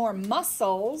don't have more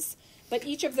muscles, but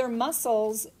each of their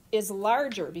muscles is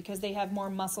larger because they have more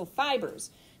muscle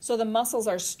fibers. So the muscles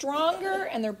are stronger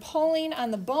and they're pulling on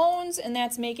the bones, and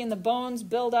that's making the bones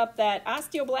build up that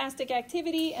osteoblastic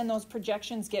activity, and those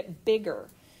projections get bigger.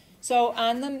 So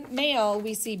on the male,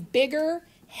 we see bigger,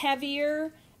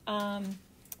 heavier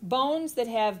bones that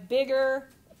have bigger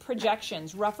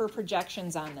projections, rougher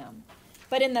projections on them.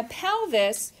 But in the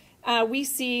pelvis, we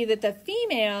see that the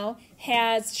female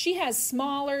has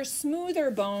smaller,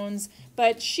 smoother bones,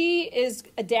 but she is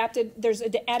adapted. There's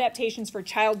adaptations for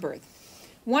childbirth.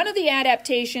 One of the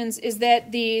adaptations is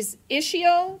that these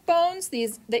ischial bones, the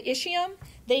ischium,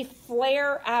 they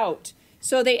flare out.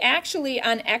 So they actually,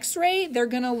 on X-ray, they're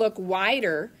going to look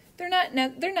wider. They're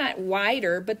not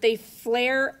wider, but they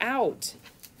flare out.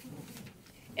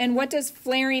 And what does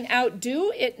flaring out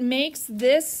do? It makes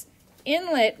this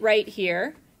inlet right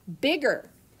here bigger.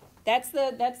 That's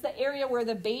the area where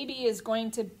the baby is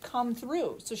going to come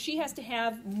through. So she has to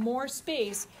have more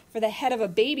space for the head of a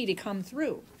baby to come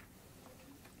through.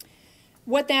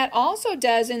 What that also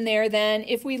does in there then,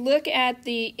 if we look at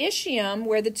the ischium,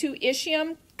 where the two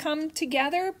ischium come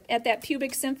together at that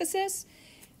pubic symphysis,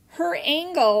 her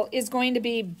angle is going to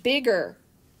be bigger,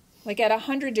 like at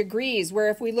 100 degrees, where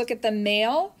if we look at the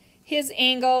male, his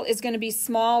angle is going to be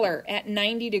smaller at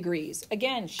 90 degrees.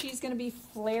 Again, she's going to be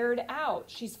flared out.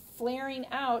 She's flaring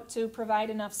out to provide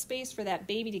enough space for that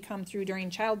baby to come through during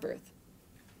childbirth.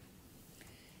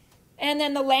 And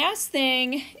then the last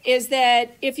thing is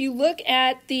that if you look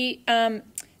at the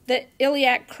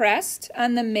iliac crest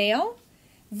on the male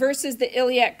versus the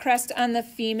iliac crest on the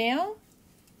female,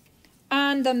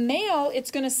 on the male,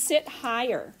 it's going to sit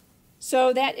higher.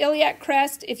 So that iliac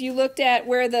crest, if you looked at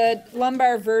where the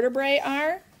lumbar vertebrae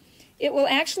are, it will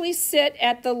actually sit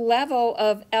at the level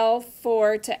of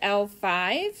L4 to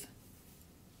L5.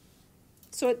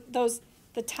 So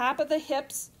the top of the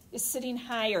hips is sitting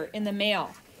higher in the male.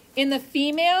 In the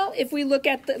female, if we look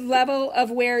at the level of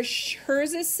where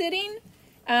hers is sitting,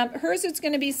 hers is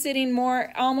going to be sitting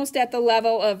more almost at the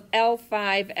level of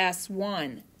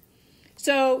L5S1.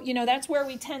 So, that's where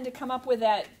we tend to come up with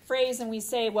that phrase and we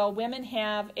say, well, women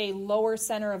have a lower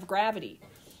center of gravity.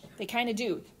 They kind of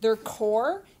do. Their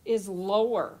core is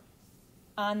lower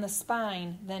on the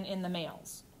spine than in the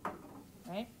males,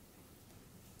 right?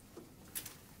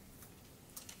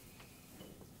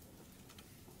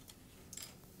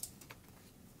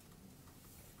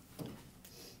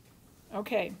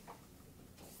 Okay.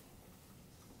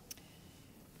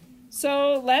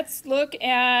 So let's look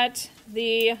at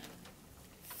the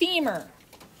femur.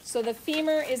 So the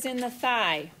femur is in the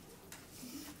thigh.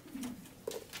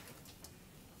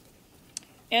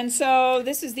 And so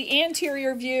this is the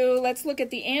anterior view. Let's look at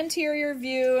the anterior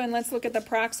view and let's look at the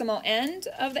proximal end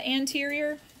of the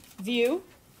anterior view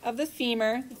of the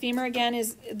femur. The femur again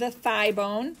is the thigh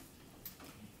bone.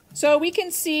 So we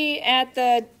can see at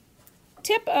the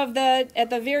tip of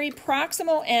at the very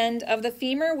proximal end of the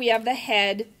femur, we have the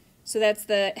head. So that's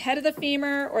the head of the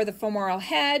femur or the femoral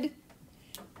head.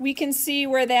 We can see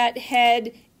where that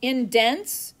head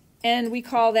indents, and we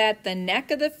call that the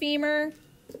neck of the femur.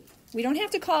 We don't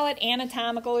have to call it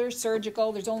anatomical or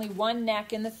surgical. There's only one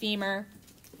neck in the femur.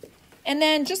 And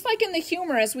then just like in the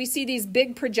humerus, we see these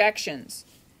big projections.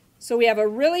 So we have a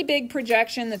really big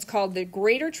projection that's called the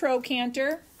greater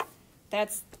trochanter.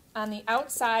 That's on the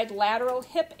outside lateral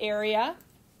hip area.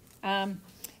 And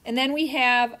then we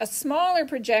have a smaller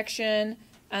projection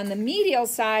on the medial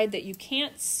side that you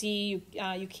can't see,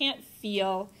 you can't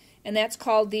feel, and that's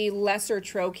called the lesser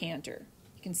trochanter.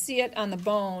 You can see it on the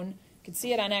bone, you can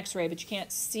see it on X-ray, but you can't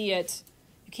see it,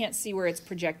 you can't see where it's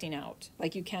projecting out,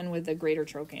 like you can with the greater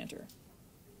trochanter.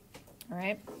 All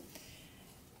right?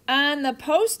 On the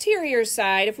posterior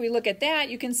side, if we look at that,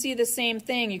 you can see the same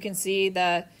thing. You can see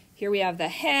here we have the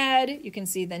head, you can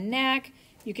see the neck,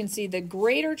 you can see the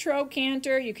greater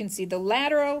trochanter, you can see the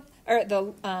lateral, or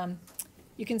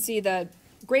you can see the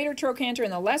greater trochanter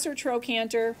and the lesser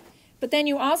trochanter, but then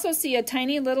you also see a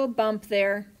tiny little bump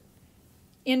there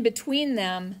in between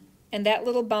them, and that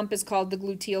little bump is called the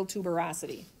gluteal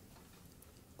tuberosity.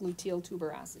 Gluteal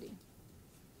tuberosity.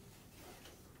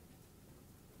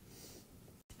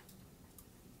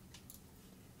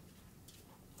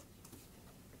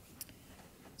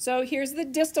 So here's the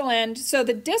distal end. So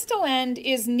the distal end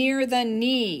is near the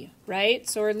knee, right?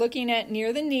 So we're looking at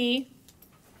near the knee.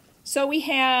 So we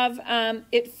have,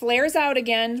 it flares out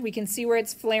again. We can see where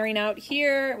it's flaring out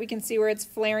here. We can see where it's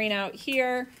flaring out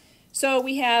here. So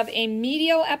we have a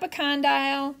medial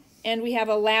epicondyle and we have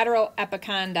a lateral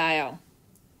epicondyle.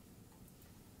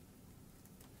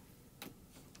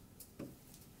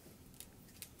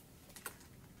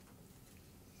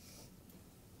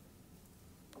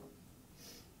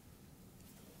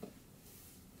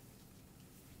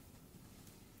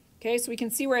 Okay, so we can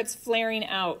see where it's flaring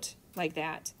out like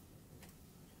that.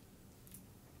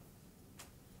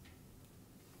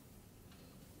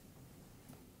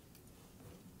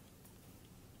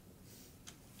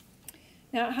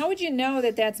 Now, how would you know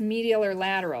that that's medial or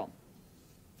lateral?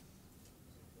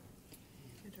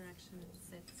 The direction it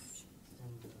sits.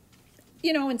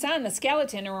 You know, when it's on the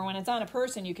skeleton or when it's on a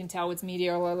person, you can tell it's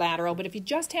medial or lateral. But if you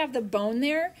just have the bone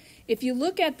there, if you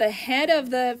look at the head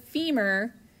of the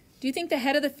femur, do you think the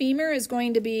head of the femur is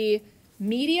going to be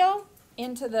medial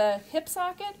into the hip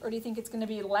socket, or do you think it's going to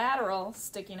be lateral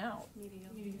sticking out?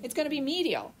 Medial. It's going to be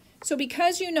medial. So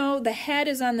because you know the head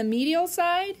is on the medial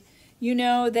side, you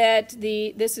know that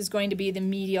this is going to be the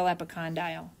medial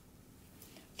epicondyle.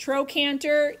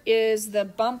 Trochanter is the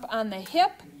bump on the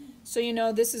hip, so you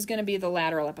know this is going to be the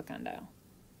lateral epicondyle.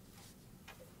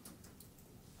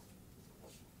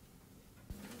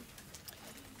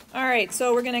 All right,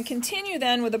 so we're going to continue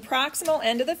then with the proximal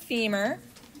end of the femur.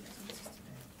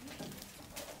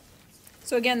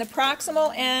 So again, the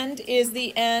proximal end is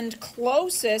the end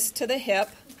closest to the hip.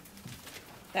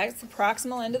 That's the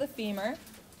proximal end of the femur.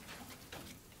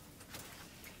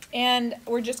 And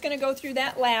we're just going to go through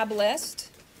that lab list,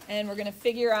 and we're going to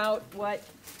figure out what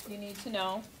you need to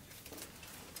know.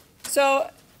 So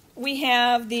we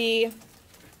have the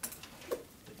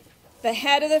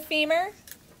head of the femur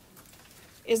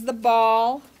is the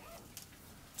ball.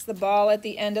 It's the ball at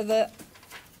the end of the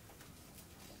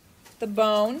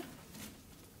bone.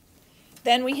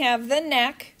 Then we have the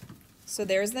neck. So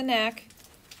there's the neck.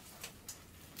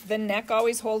 The neck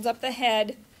always holds up the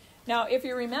head. Now, if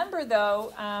you remember,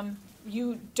 though,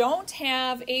 you don't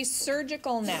have a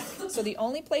surgical neck. So the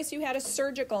only place you had a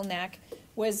surgical neck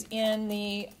was in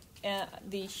the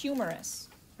humerus,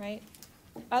 right?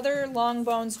 Other long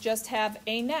bones just have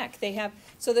a neck.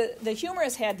 So the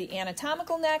humerus had the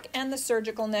anatomical neck and the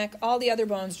surgical neck. All the other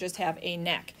bones just have a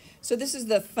neck. So this is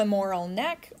the femoral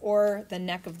neck, or the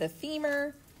neck of the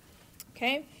femur.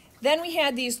 Okay. Then we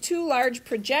had these two large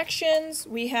projections.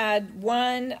 We had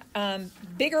one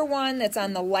bigger one that's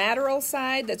on the lateral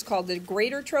side that's called the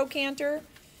greater trochanter.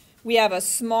 We have a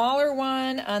smaller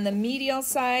one on the medial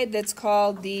side that's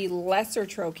called the lesser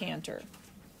trochanter.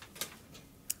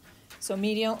 So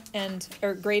medial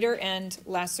or greater and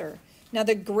lesser. Now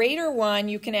the greater one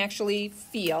you can actually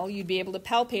feel. You'd be able to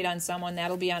palpate on someone.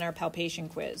 That'll be on our palpation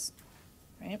quiz,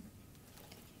 right?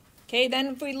 Okay, then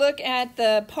if we look at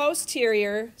the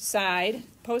posterior side,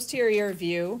 posterior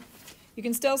view, you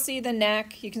can still see the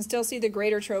neck, you can still see the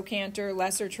greater trochanter,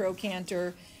 lesser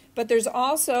trochanter, but there's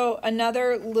also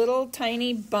another little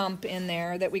tiny bump in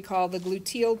there that we call the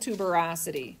gluteal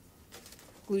tuberosity.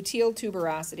 Gluteal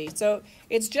tuberosity. So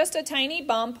it's just a tiny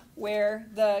bump where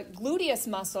the gluteus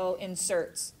muscle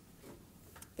inserts.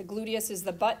 The gluteus is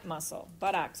the butt muscle,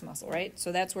 buttocks muscle, right?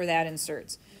 So that's where that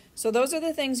inserts. So those are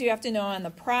the things you have to know on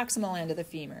the proximal end of the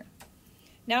femur.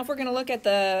 Now if we're going to look at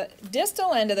the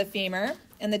distal end of the femur,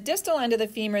 and the distal end of the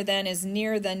femur then is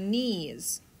near the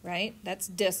knees, right? That's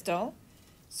distal.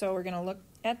 So we're going to look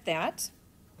at that.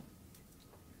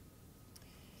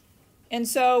 And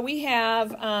so we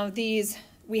have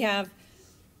we have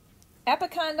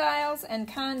epicondyles and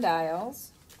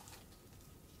condyles.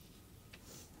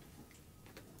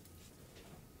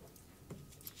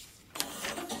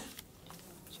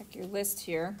 Your list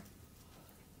here.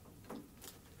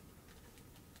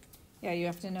 Yeah, you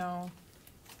have to know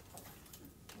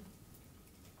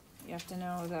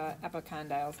the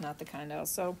epicondyles, not the condyles.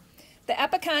 So the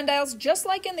epicondyles, just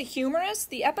like in the humerus,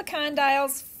 the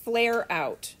epicondyles flare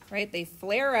out, right? They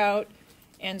flare out,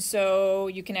 and so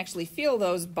you can actually feel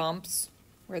those bumps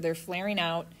where they're flaring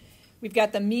out. We've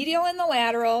got the medial and the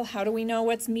lateral. How do we know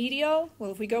what's medial?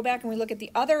 Well, if we go back and we look at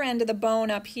the other end of the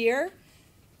bone up here,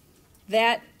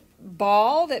 that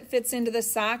ball that fits into the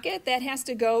socket, that has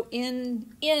to go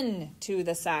into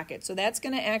the socket. So that's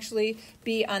going to actually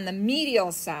be on the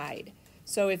medial side.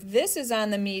 So if this is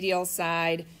on the medial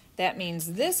side, that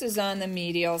means this is on the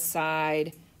medial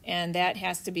side, and that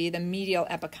has to be the medial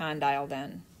epicondyle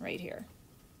then, right here.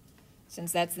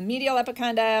 Since that's the medial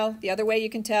epicondyle, the other way you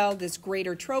can tell this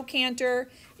greater trochanter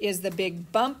is the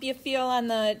big bump you feel on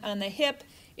the hip.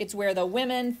 It's where the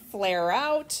women flare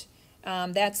out.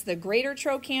 That's the greater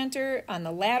trochanter on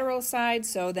the lateral side,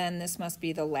 so then this must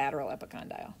be the lateral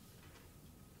epicondyle.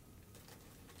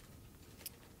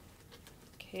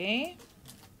 Okay.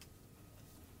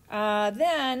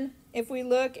 Then, if we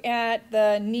look at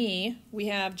the knee, we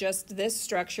have just this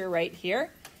structure right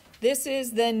here. This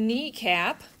is the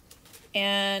kneecap,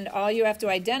 and all you have to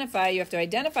identify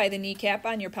the kneecap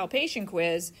on your palpation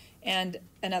quiz, and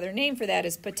another name for that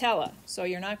is patella. So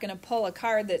you're not going to pull a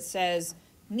card that says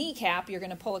kneecap, you're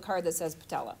going to pull a card that says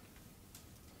patella.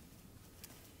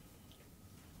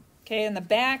 Okay, in the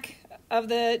back of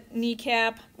the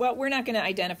kneecap, well, we're not going to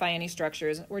identify any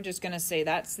structures. We're just going to say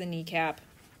that's the kneecap.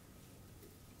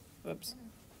 Whoops.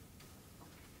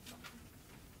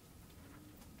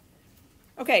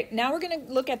 Okay, now we're going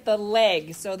to look at the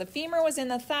leg. So the femur was in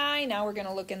the thigh. Now we're going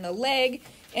to look in the leg.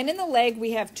 And in the leg,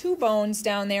 we have two bones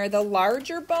down there. The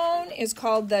larger bone is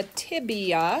called the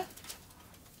tibia.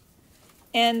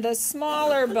 And the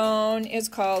smaller bone is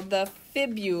called the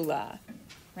fibula,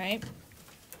 right?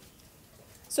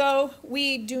 So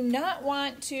we do not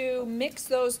want to mix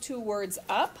those two words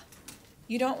up.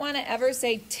 You don't want to ever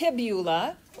say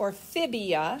tibula or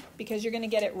fibia because you're going to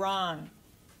get it wrong.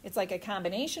 It's like a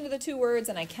combination of the two words,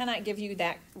 and I cannot give you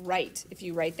that right if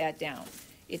you write that down.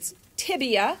 It's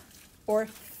tibia or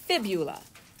fibula,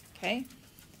 okay?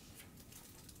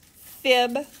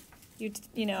 Fib,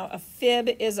 you know, a fib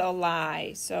is a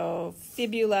lie, so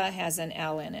fibula has an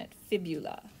L in it,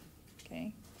 fibula,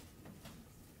 okay?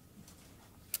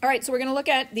 All right, so we're going to look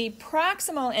at the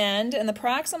proximal end, and the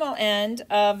proximal end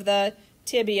of the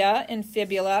tibia and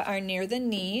fibula are near the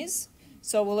knees.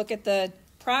 So we'll look at the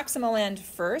proximal end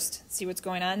first, see what's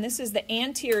going on. This is the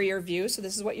anterior view, so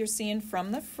this is what you're seeing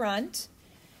from the front.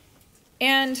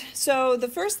 And so the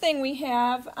first thing we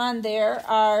have on there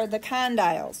are the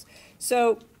condyles.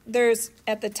 So there's,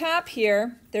 at the top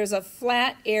here, there's a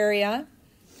flat area,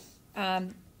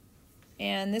 and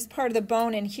this part of the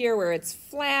bone in here where it's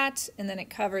flat, and then it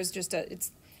covers just a,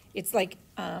 it's like,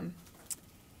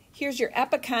 here's your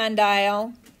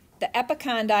epicondyle. The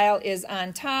epicondyle is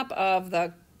on top of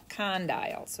the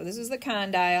condyle. So this is the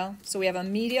condyle. So we have a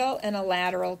medial and a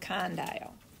lateral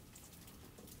condyle.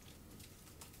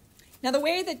 Now the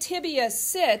way the tibia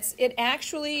sits, it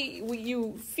actually,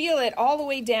 you feel it all the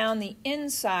way down the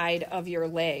inside of your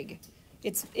leg.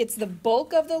 It's the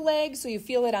bulk of the leg, so you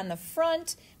feel it on the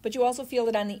front, but you also feel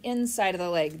it on the inside of the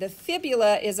leg. The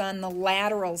fibula is on the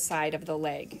lateral side of the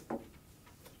leg.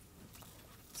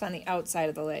 It's on the outside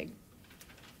of the leg.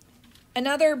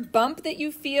 Another bump that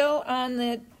you feel on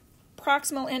the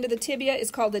proximal end of the tibia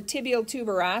is called the tibial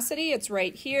tuberosity. It's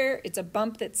right here. It's a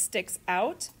bump that sticks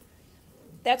out.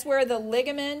 That's where the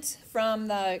ligament from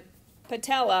the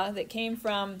patella that came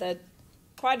from the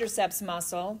quadriceps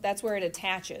muscle, that's where it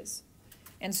attaches.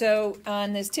 And so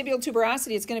on this tibial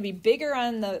tuberosity, it's going to be bigger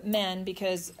on the men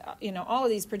because, you know, all of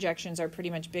these projections are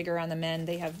pretty much bigger on the men.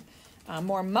 They have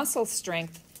more muscle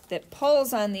strength that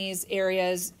pulls on these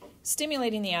areas,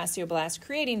 stimulating the osteoblast,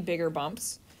 creating bigger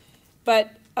bumps. But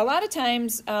a lot of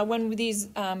times when these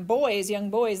young boys,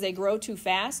 they grow too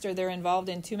fast or they're involved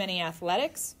in too many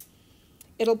athletics,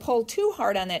 it'll pull too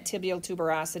hard on that tibial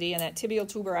tuberosity, and that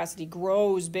tibial tuberosity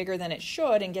grows bigger than it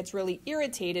should and gets really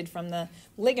irritated from the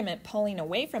ligament pulling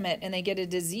away from it, and they get a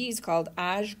disease called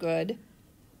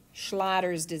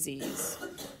Osgood-Schlatters disease.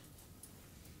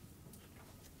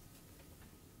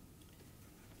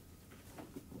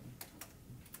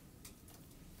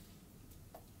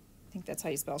 I think that's how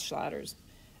you spell Schlatters.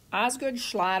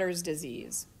 Osgood-Schlatters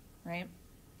disease, right?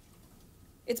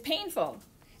 It's painful.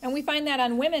 And we find that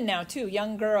on women now, too,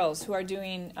 young girls who are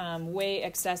doing way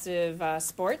excessive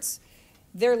sports.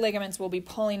 Their ligaments will be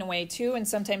pulling away, too, and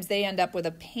sometimes they end up with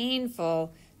a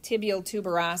painful tibial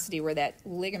tuberosity where that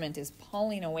ligament is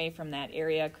pulling away from that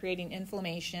area, creating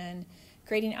inflammation,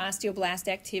 creating osteoblast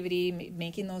activity,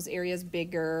 making those areas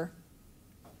bigger.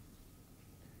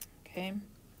 Okay,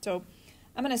 so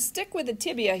I'm going to stick with the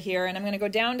tibia here, and I'm going to go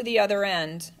down to the other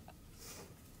end.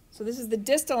 So this is the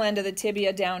distal end of the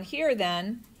tibia down here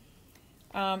then.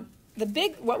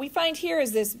 What we find here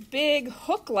is this big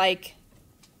hook-like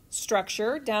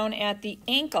structure down at the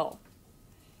ankle.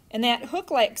 And that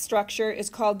hook-like structure is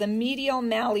called the medial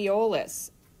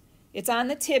malleolus. It's on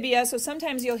the tibia, so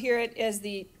sometimes you'll hear it as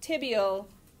the tibial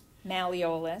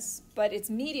malleolus, but it's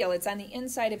medial. It's on the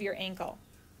inside of your ankle.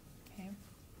 Okay.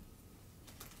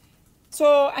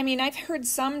 So, I mean, I've heard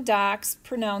some docs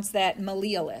pronounce that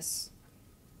malleolus.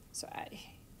 So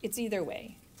it's either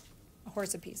way. A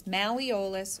horse apiece.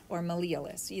 Malleolus or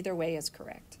malleolus. Either way is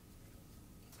correct.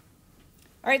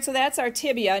 All right, so that's our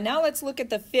tibia. Now let's look at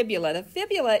the fibula. The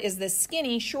fibula is the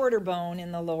skinny, shorter bone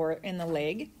in the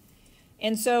leg.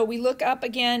 And so we look up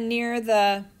again near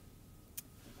the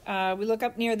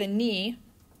knee.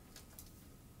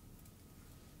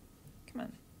 Come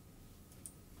on.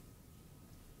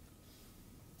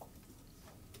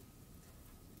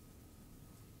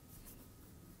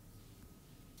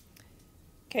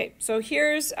 Okay, so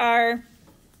here's our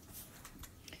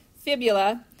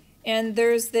fibula, and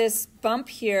there's this bump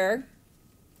here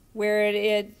where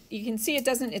you can see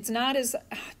it's not as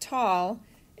tall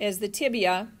is the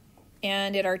tibia,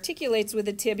 and it articulates with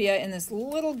the tibia in this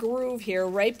little groove here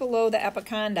right below the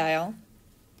epicondyle,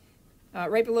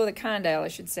 right below the condyle, I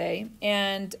should say,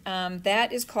 and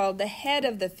that is called the head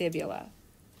of the fibula.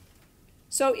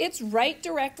 So it's right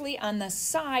directly on the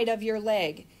side of your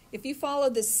leg. If you follow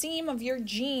the seam of your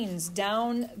jeans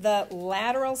down the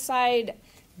lateral side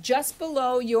just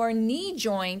below your knee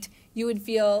joint, you would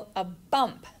feel a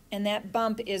bump, and that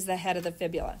bump is the head of the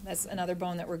fibula. That's another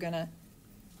bone that we're going to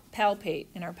palpate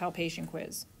in our palpation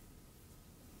quiz.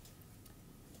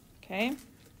 Okay.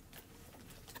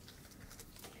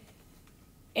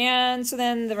 And so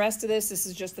then the rest of this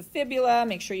is just the fibula.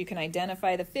 Make sure you can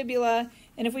identify the fibula.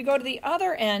 And if we go to the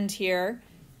other end here,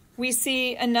 we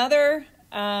see the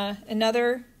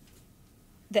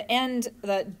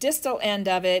distal end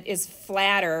of it is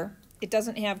flatter. It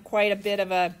doesn't have quite a bit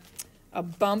of a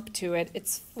bump to it.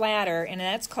 It's flatter, and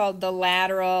that's called the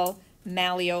lateral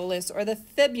malleolus or the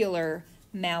fibular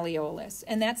malleolus.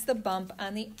 And that's the bump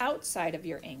on the outside of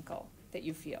your ankle that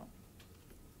you feel.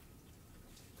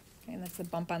 Okay, and that's the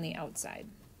bump on the outside.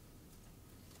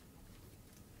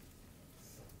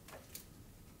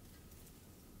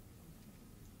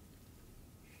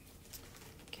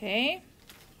 Okay,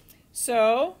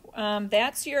 so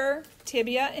that's your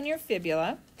tibia and your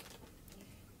fibula.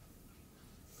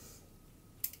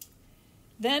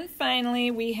 Then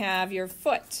finally we have your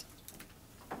foot.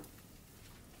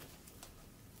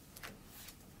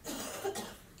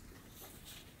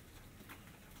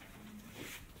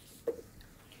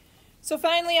 So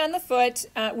finally on the foot,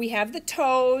 we have the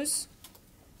toes,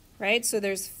 right? So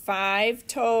there's 5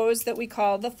 toes that we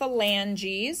call the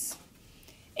phalanges.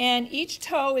 And each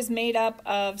toe is made up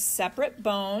of separate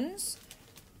bones.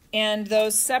 And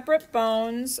those separate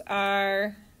bones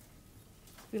are,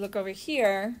 if we look over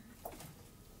here,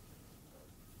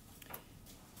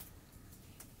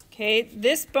 okay,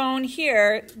 this bone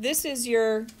here, this is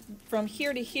your, from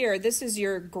here to here, this is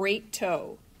your great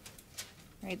toe,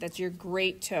 right? That's your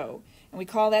great toe. And we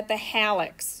call that the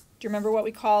hallux. Do you remember what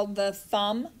we called the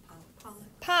thumb?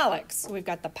 Pollex. So we've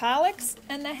got the pollex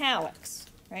and the hallux,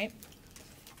 right?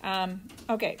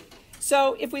 Okay,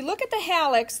 so if we look at the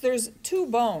hallux, there's 2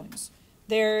 bones.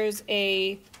 There's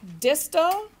a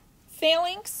distal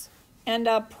phalanx and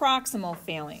a proximal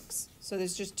phalanx. So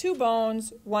there's just 2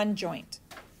 bones, 1 joint.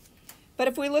 But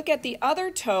if we look at the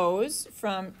other toes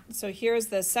so here's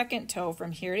the second toe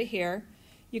from here to here,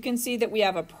 you can see that we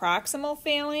have a proximal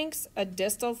phalanx, a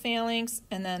distal phalanx,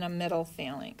 and then a middle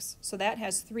phalanx. So that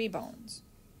has 3 bones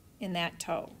in that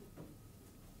toe.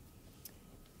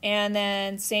 And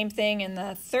then same thing in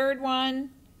the third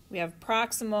one, we have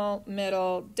proximal,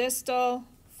 middle, distal.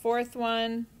 4th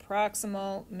one,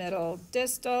 proximal, middle,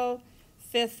 distal.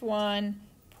 5th one,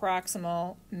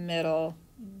 proximal, middle,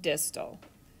 distal.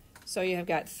 So you have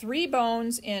got 3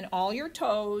 bones in all your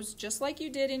toes, just like you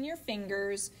did in your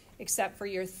fingers, except for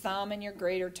your thumb and your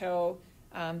greater toe.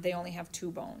 They only have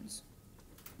 2 bones.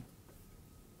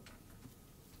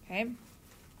 Okay?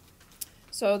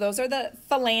 So those are the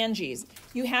phalanges.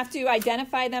 You have to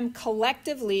identify them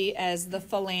collectively as the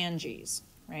phalanges,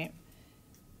 right?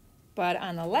 But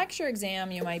on the lecture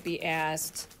exam, you might be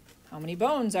asked how many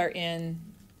bones are in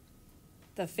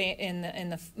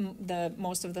the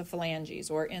most of the phalanges,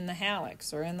 or in the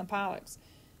hallux, or in the pollex.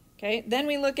 Okay. Then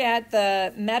we look at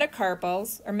the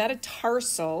metacarpals or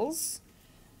metatarsals,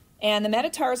 and the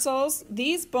metatarsals.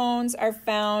 These bones are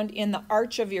found in the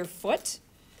arch of your foot.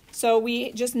 So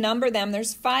we just number them.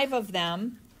 There's 5 of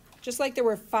them. Just like there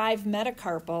were 5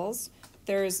 metacarpals,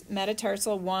 there's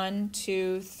metatarsal 1,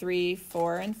 2, 3,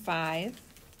 4, and 5.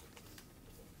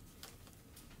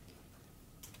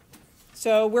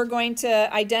 So we're going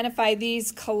to identify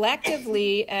these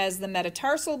collectively as the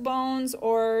metatarsal bones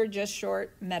or just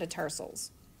short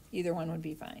metatarsals. Either one would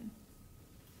be fine.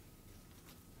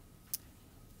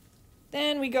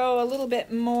 Then we go a little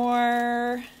bit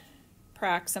more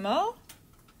proximal.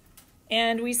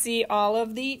 And we see all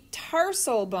of the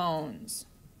tarsal bones.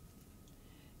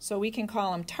 So we can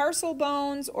call them tarsal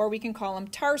bones or we can call them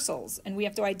tarsals, and we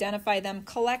have to identify them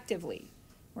collectively.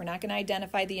 We're not going to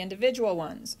identify the individual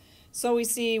ones. So we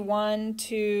see 1,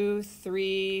 2,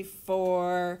 3,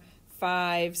 4,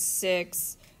 5,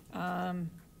 6.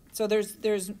 So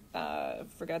there's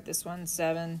forgot this one,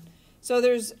 7. So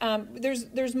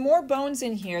there's more bones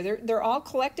in here. They're all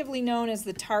collectively known as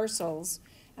the tarsals.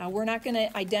 We're not going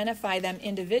to identify them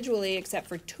individually, except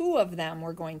for 2 of them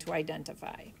we're going to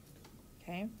identify.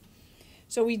 Okay,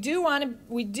 so we do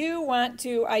want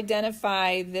to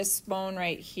identify this bone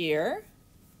right here.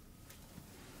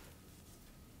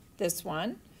 This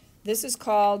one. This is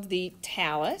called the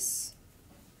talus.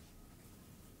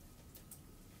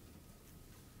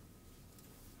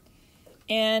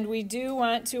 And we do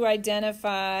want to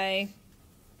identify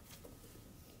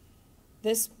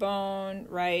this bone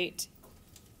right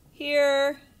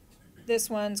here. This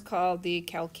one's called the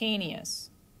calcaneus.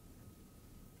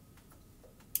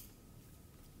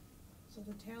 So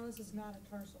the talus is not a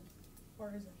tarsal,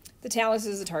 or is it? The talus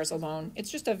is a tarsal bone. It's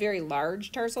just a very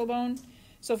large tarsal bone.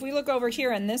 So if we look over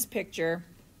here in this picture,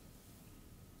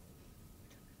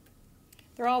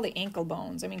 they're all the ankle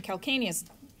bones. I mean, calcaneus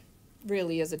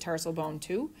really is a tarsal bone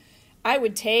too. I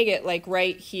would tag it like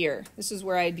right here. This is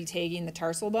where I'd be tagging the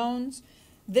tarsal bones.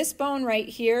 This bone right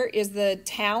here is the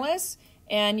talus,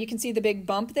 and you can see the big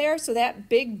bump there. So that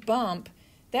big bump,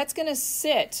 that's going to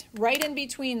sit right in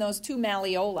between those two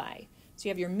malleoli. So you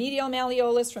have your medial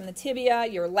malleolus from the tibia,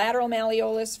 your lateral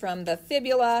malleolus from the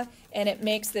fibula, and it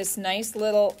makes this nice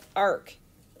little arc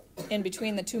in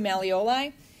between the two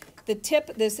malleoli. The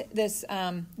tip, this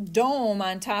dome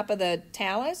on top of the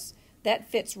talus, that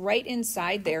fits right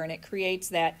inside there, and it creates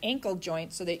that ankle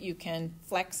joint so that you can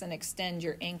flex and extend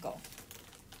your ankle.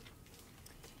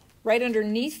 Right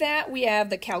underneath that, we have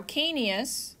the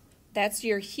calcaneus. That's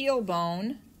your heel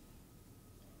bone.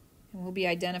 And we'll be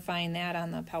identifying that on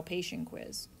the palpation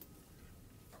quiz.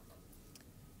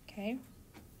 Okay.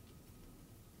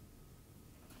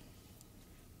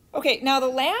 Okay, now the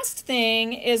last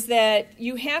thing is that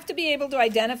you have to be able to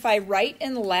identify right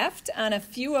and left on a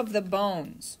few of the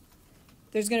bones.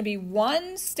 There's going to be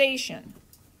one station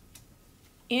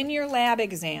in your lab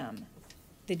exam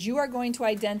that you are going to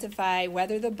identify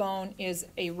whether the bone is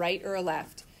a right or a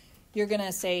left. You're going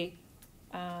to say,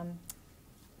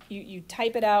 you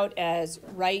type it out as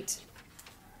right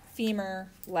femur,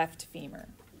 left femur,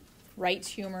 right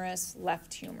humerus,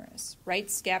 left humerus,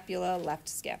 right scapula, left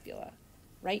scapula,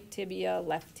 right tibia,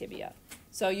 left tibia.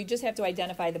 So you just have to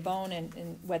identify the bone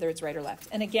and whether it's right or left.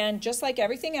 And again, just like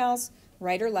everything else,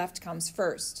 right or left comes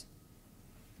first.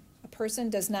 A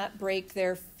person does not break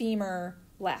their femur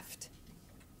left.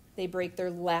 They break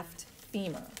their left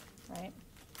femur, right?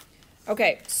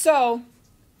 Okay, so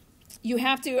you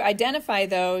have to identify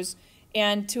those,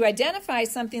 and to identify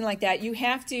something like that, you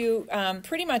have to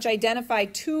pretty much identify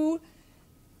two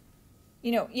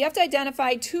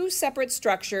separate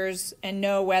structures and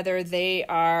know whether they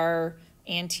are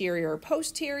anterior or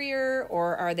posterior,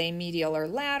 or are they medial or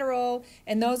lateral,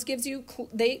 and that gives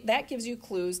you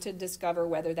clues to discover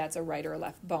whether that's a right or a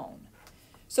left bone.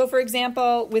 So for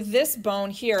example, with this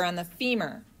bone here on the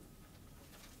femur,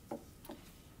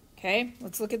 okay,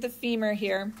 let's look at the femur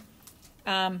here.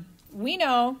 We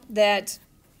know that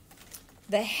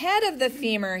the head of the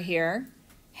femur here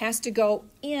has to go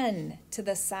in to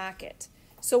the socket.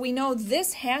 So we know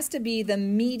this has to be the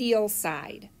medial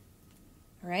side,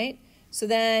 all right? So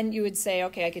then you would say,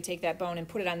 okay, I could take that bone and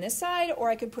put it on this side, or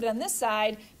I could put it on this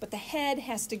side, but the head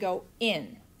has to go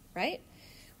in, right?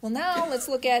 Well, now let's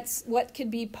look at what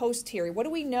could be posterior. What do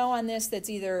we know on this that's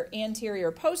either anterior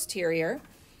or posterior?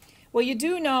 Well, you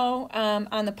do know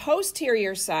on the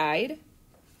posterior side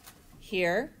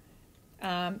here,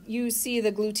 you see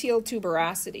the gluteal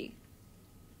tuberosity.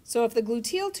 So if the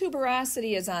gluteal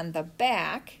tuberosity is on the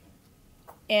back,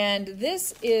 and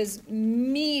this is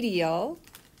medial,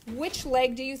 which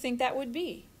leg do you think that would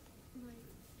be? Right.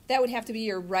 That would have to be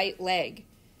your right leg,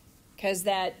 because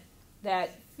that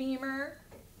femur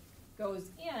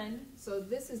goes in, so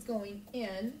this is going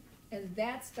in, and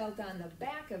that's felt on the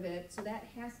back of it, so that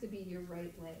has to be your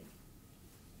right leg.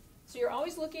 So you're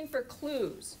always looking for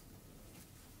clues.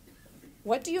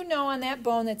 What do you know on that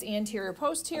bone that's anterior,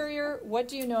 posterior? What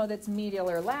do you know that's medial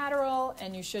or lateral?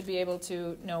 And you should be able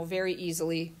to know very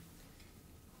easily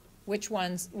which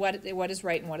ones, what is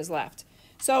right and what is left.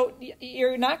 So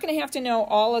you're not going to have to know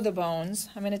all of the bones.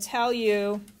 I'm going to tell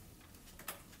you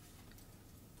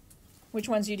which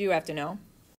ones you do have to know.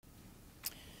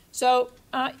 So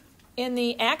in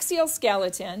the axial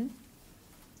skeleton,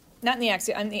 not in the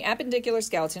axial, in the appendicular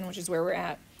skeleton, which is where we're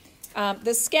at,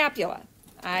 the scapula.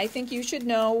 I think you should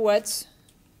know what's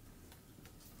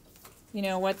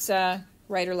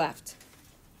right or left.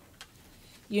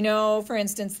 You know, for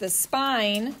instance, the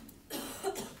spine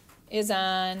is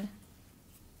on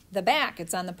the back.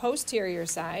 It's on the posterior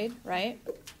side, right?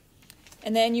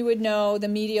 And then you would know the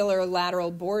medial or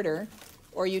lateral border,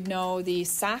 or you'd know the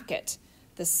socket.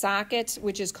 The socket,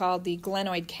 which is called the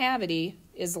glenoid cavity,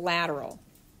 is lateral.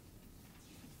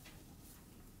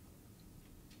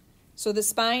 So the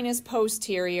spine is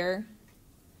posterior.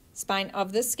 Spine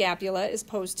of the scapula is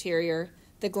posterior.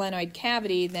 The glenoid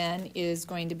cavity then is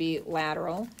going to be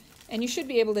lateral. And you should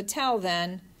be able to tell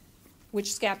then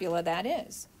which scapula that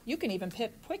is. You can even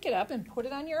pick it up and put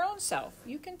it on your own self.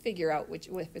 You can figure out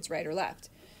if it's right or left.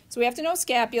 So we have to know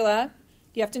scapula.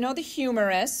 You have to know the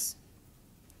humerus.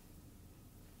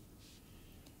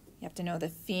 You have to know the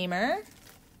femur,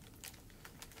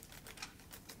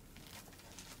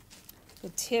 the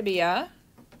tibia,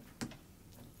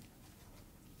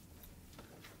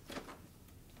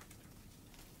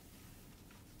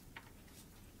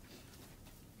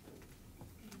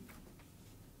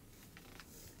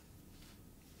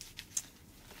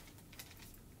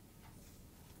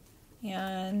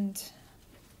 and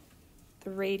the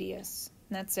radius,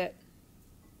 and that's it.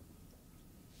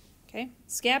 Okay,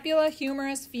 scapula,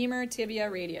 humerus, femur, tibia,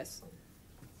 radius.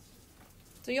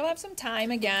 So you'll have some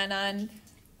time again on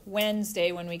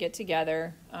Wednesday when we get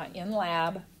together in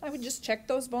lab. I would just check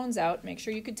those bones out, make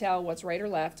sure you could tell what's right or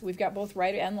left. We've got both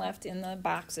right and left in the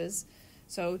boxes,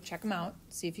 so check them out,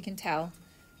 see if you can tell.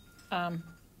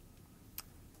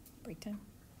 Break time?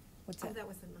 What's Oh, that? that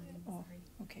wasn't mine, Oh, sorry.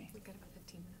 okay. We've got about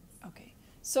 15 minutes. Okay.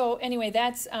 So anyway,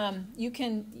 that's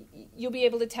you'll be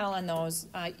able to tell on those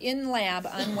in lab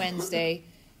on Wednesday.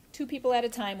 2 people at a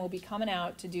time will be coming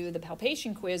out to do the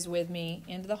palpation quiz with me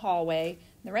into the hallway.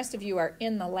 The rest of you are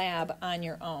in the lab on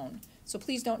your own. So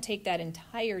please don't take that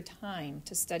entire time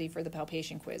to study for the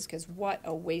palpation quiz, because what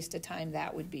a waste of time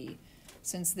that would be.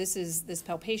 Since this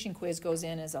palpation quiz goes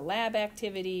in as a lab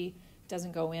activity,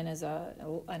 doesn't go in as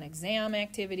an exam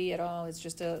activity at all. It's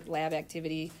just a lab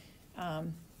activity.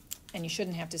 And you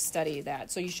shouldn't have to study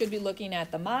that. So you should be looking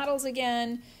at the models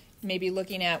again, maybe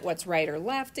looking at what's right or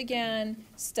left again,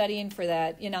 studying for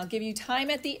that. I'll give you time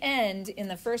at the end in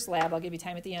the first lab. I'll give you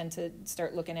time at the end to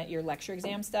start looking at your lecture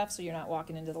exam stuff so you're not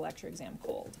walking into the lecture exam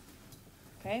cold.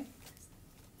 Okay?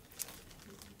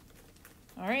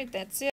 All right, that's it.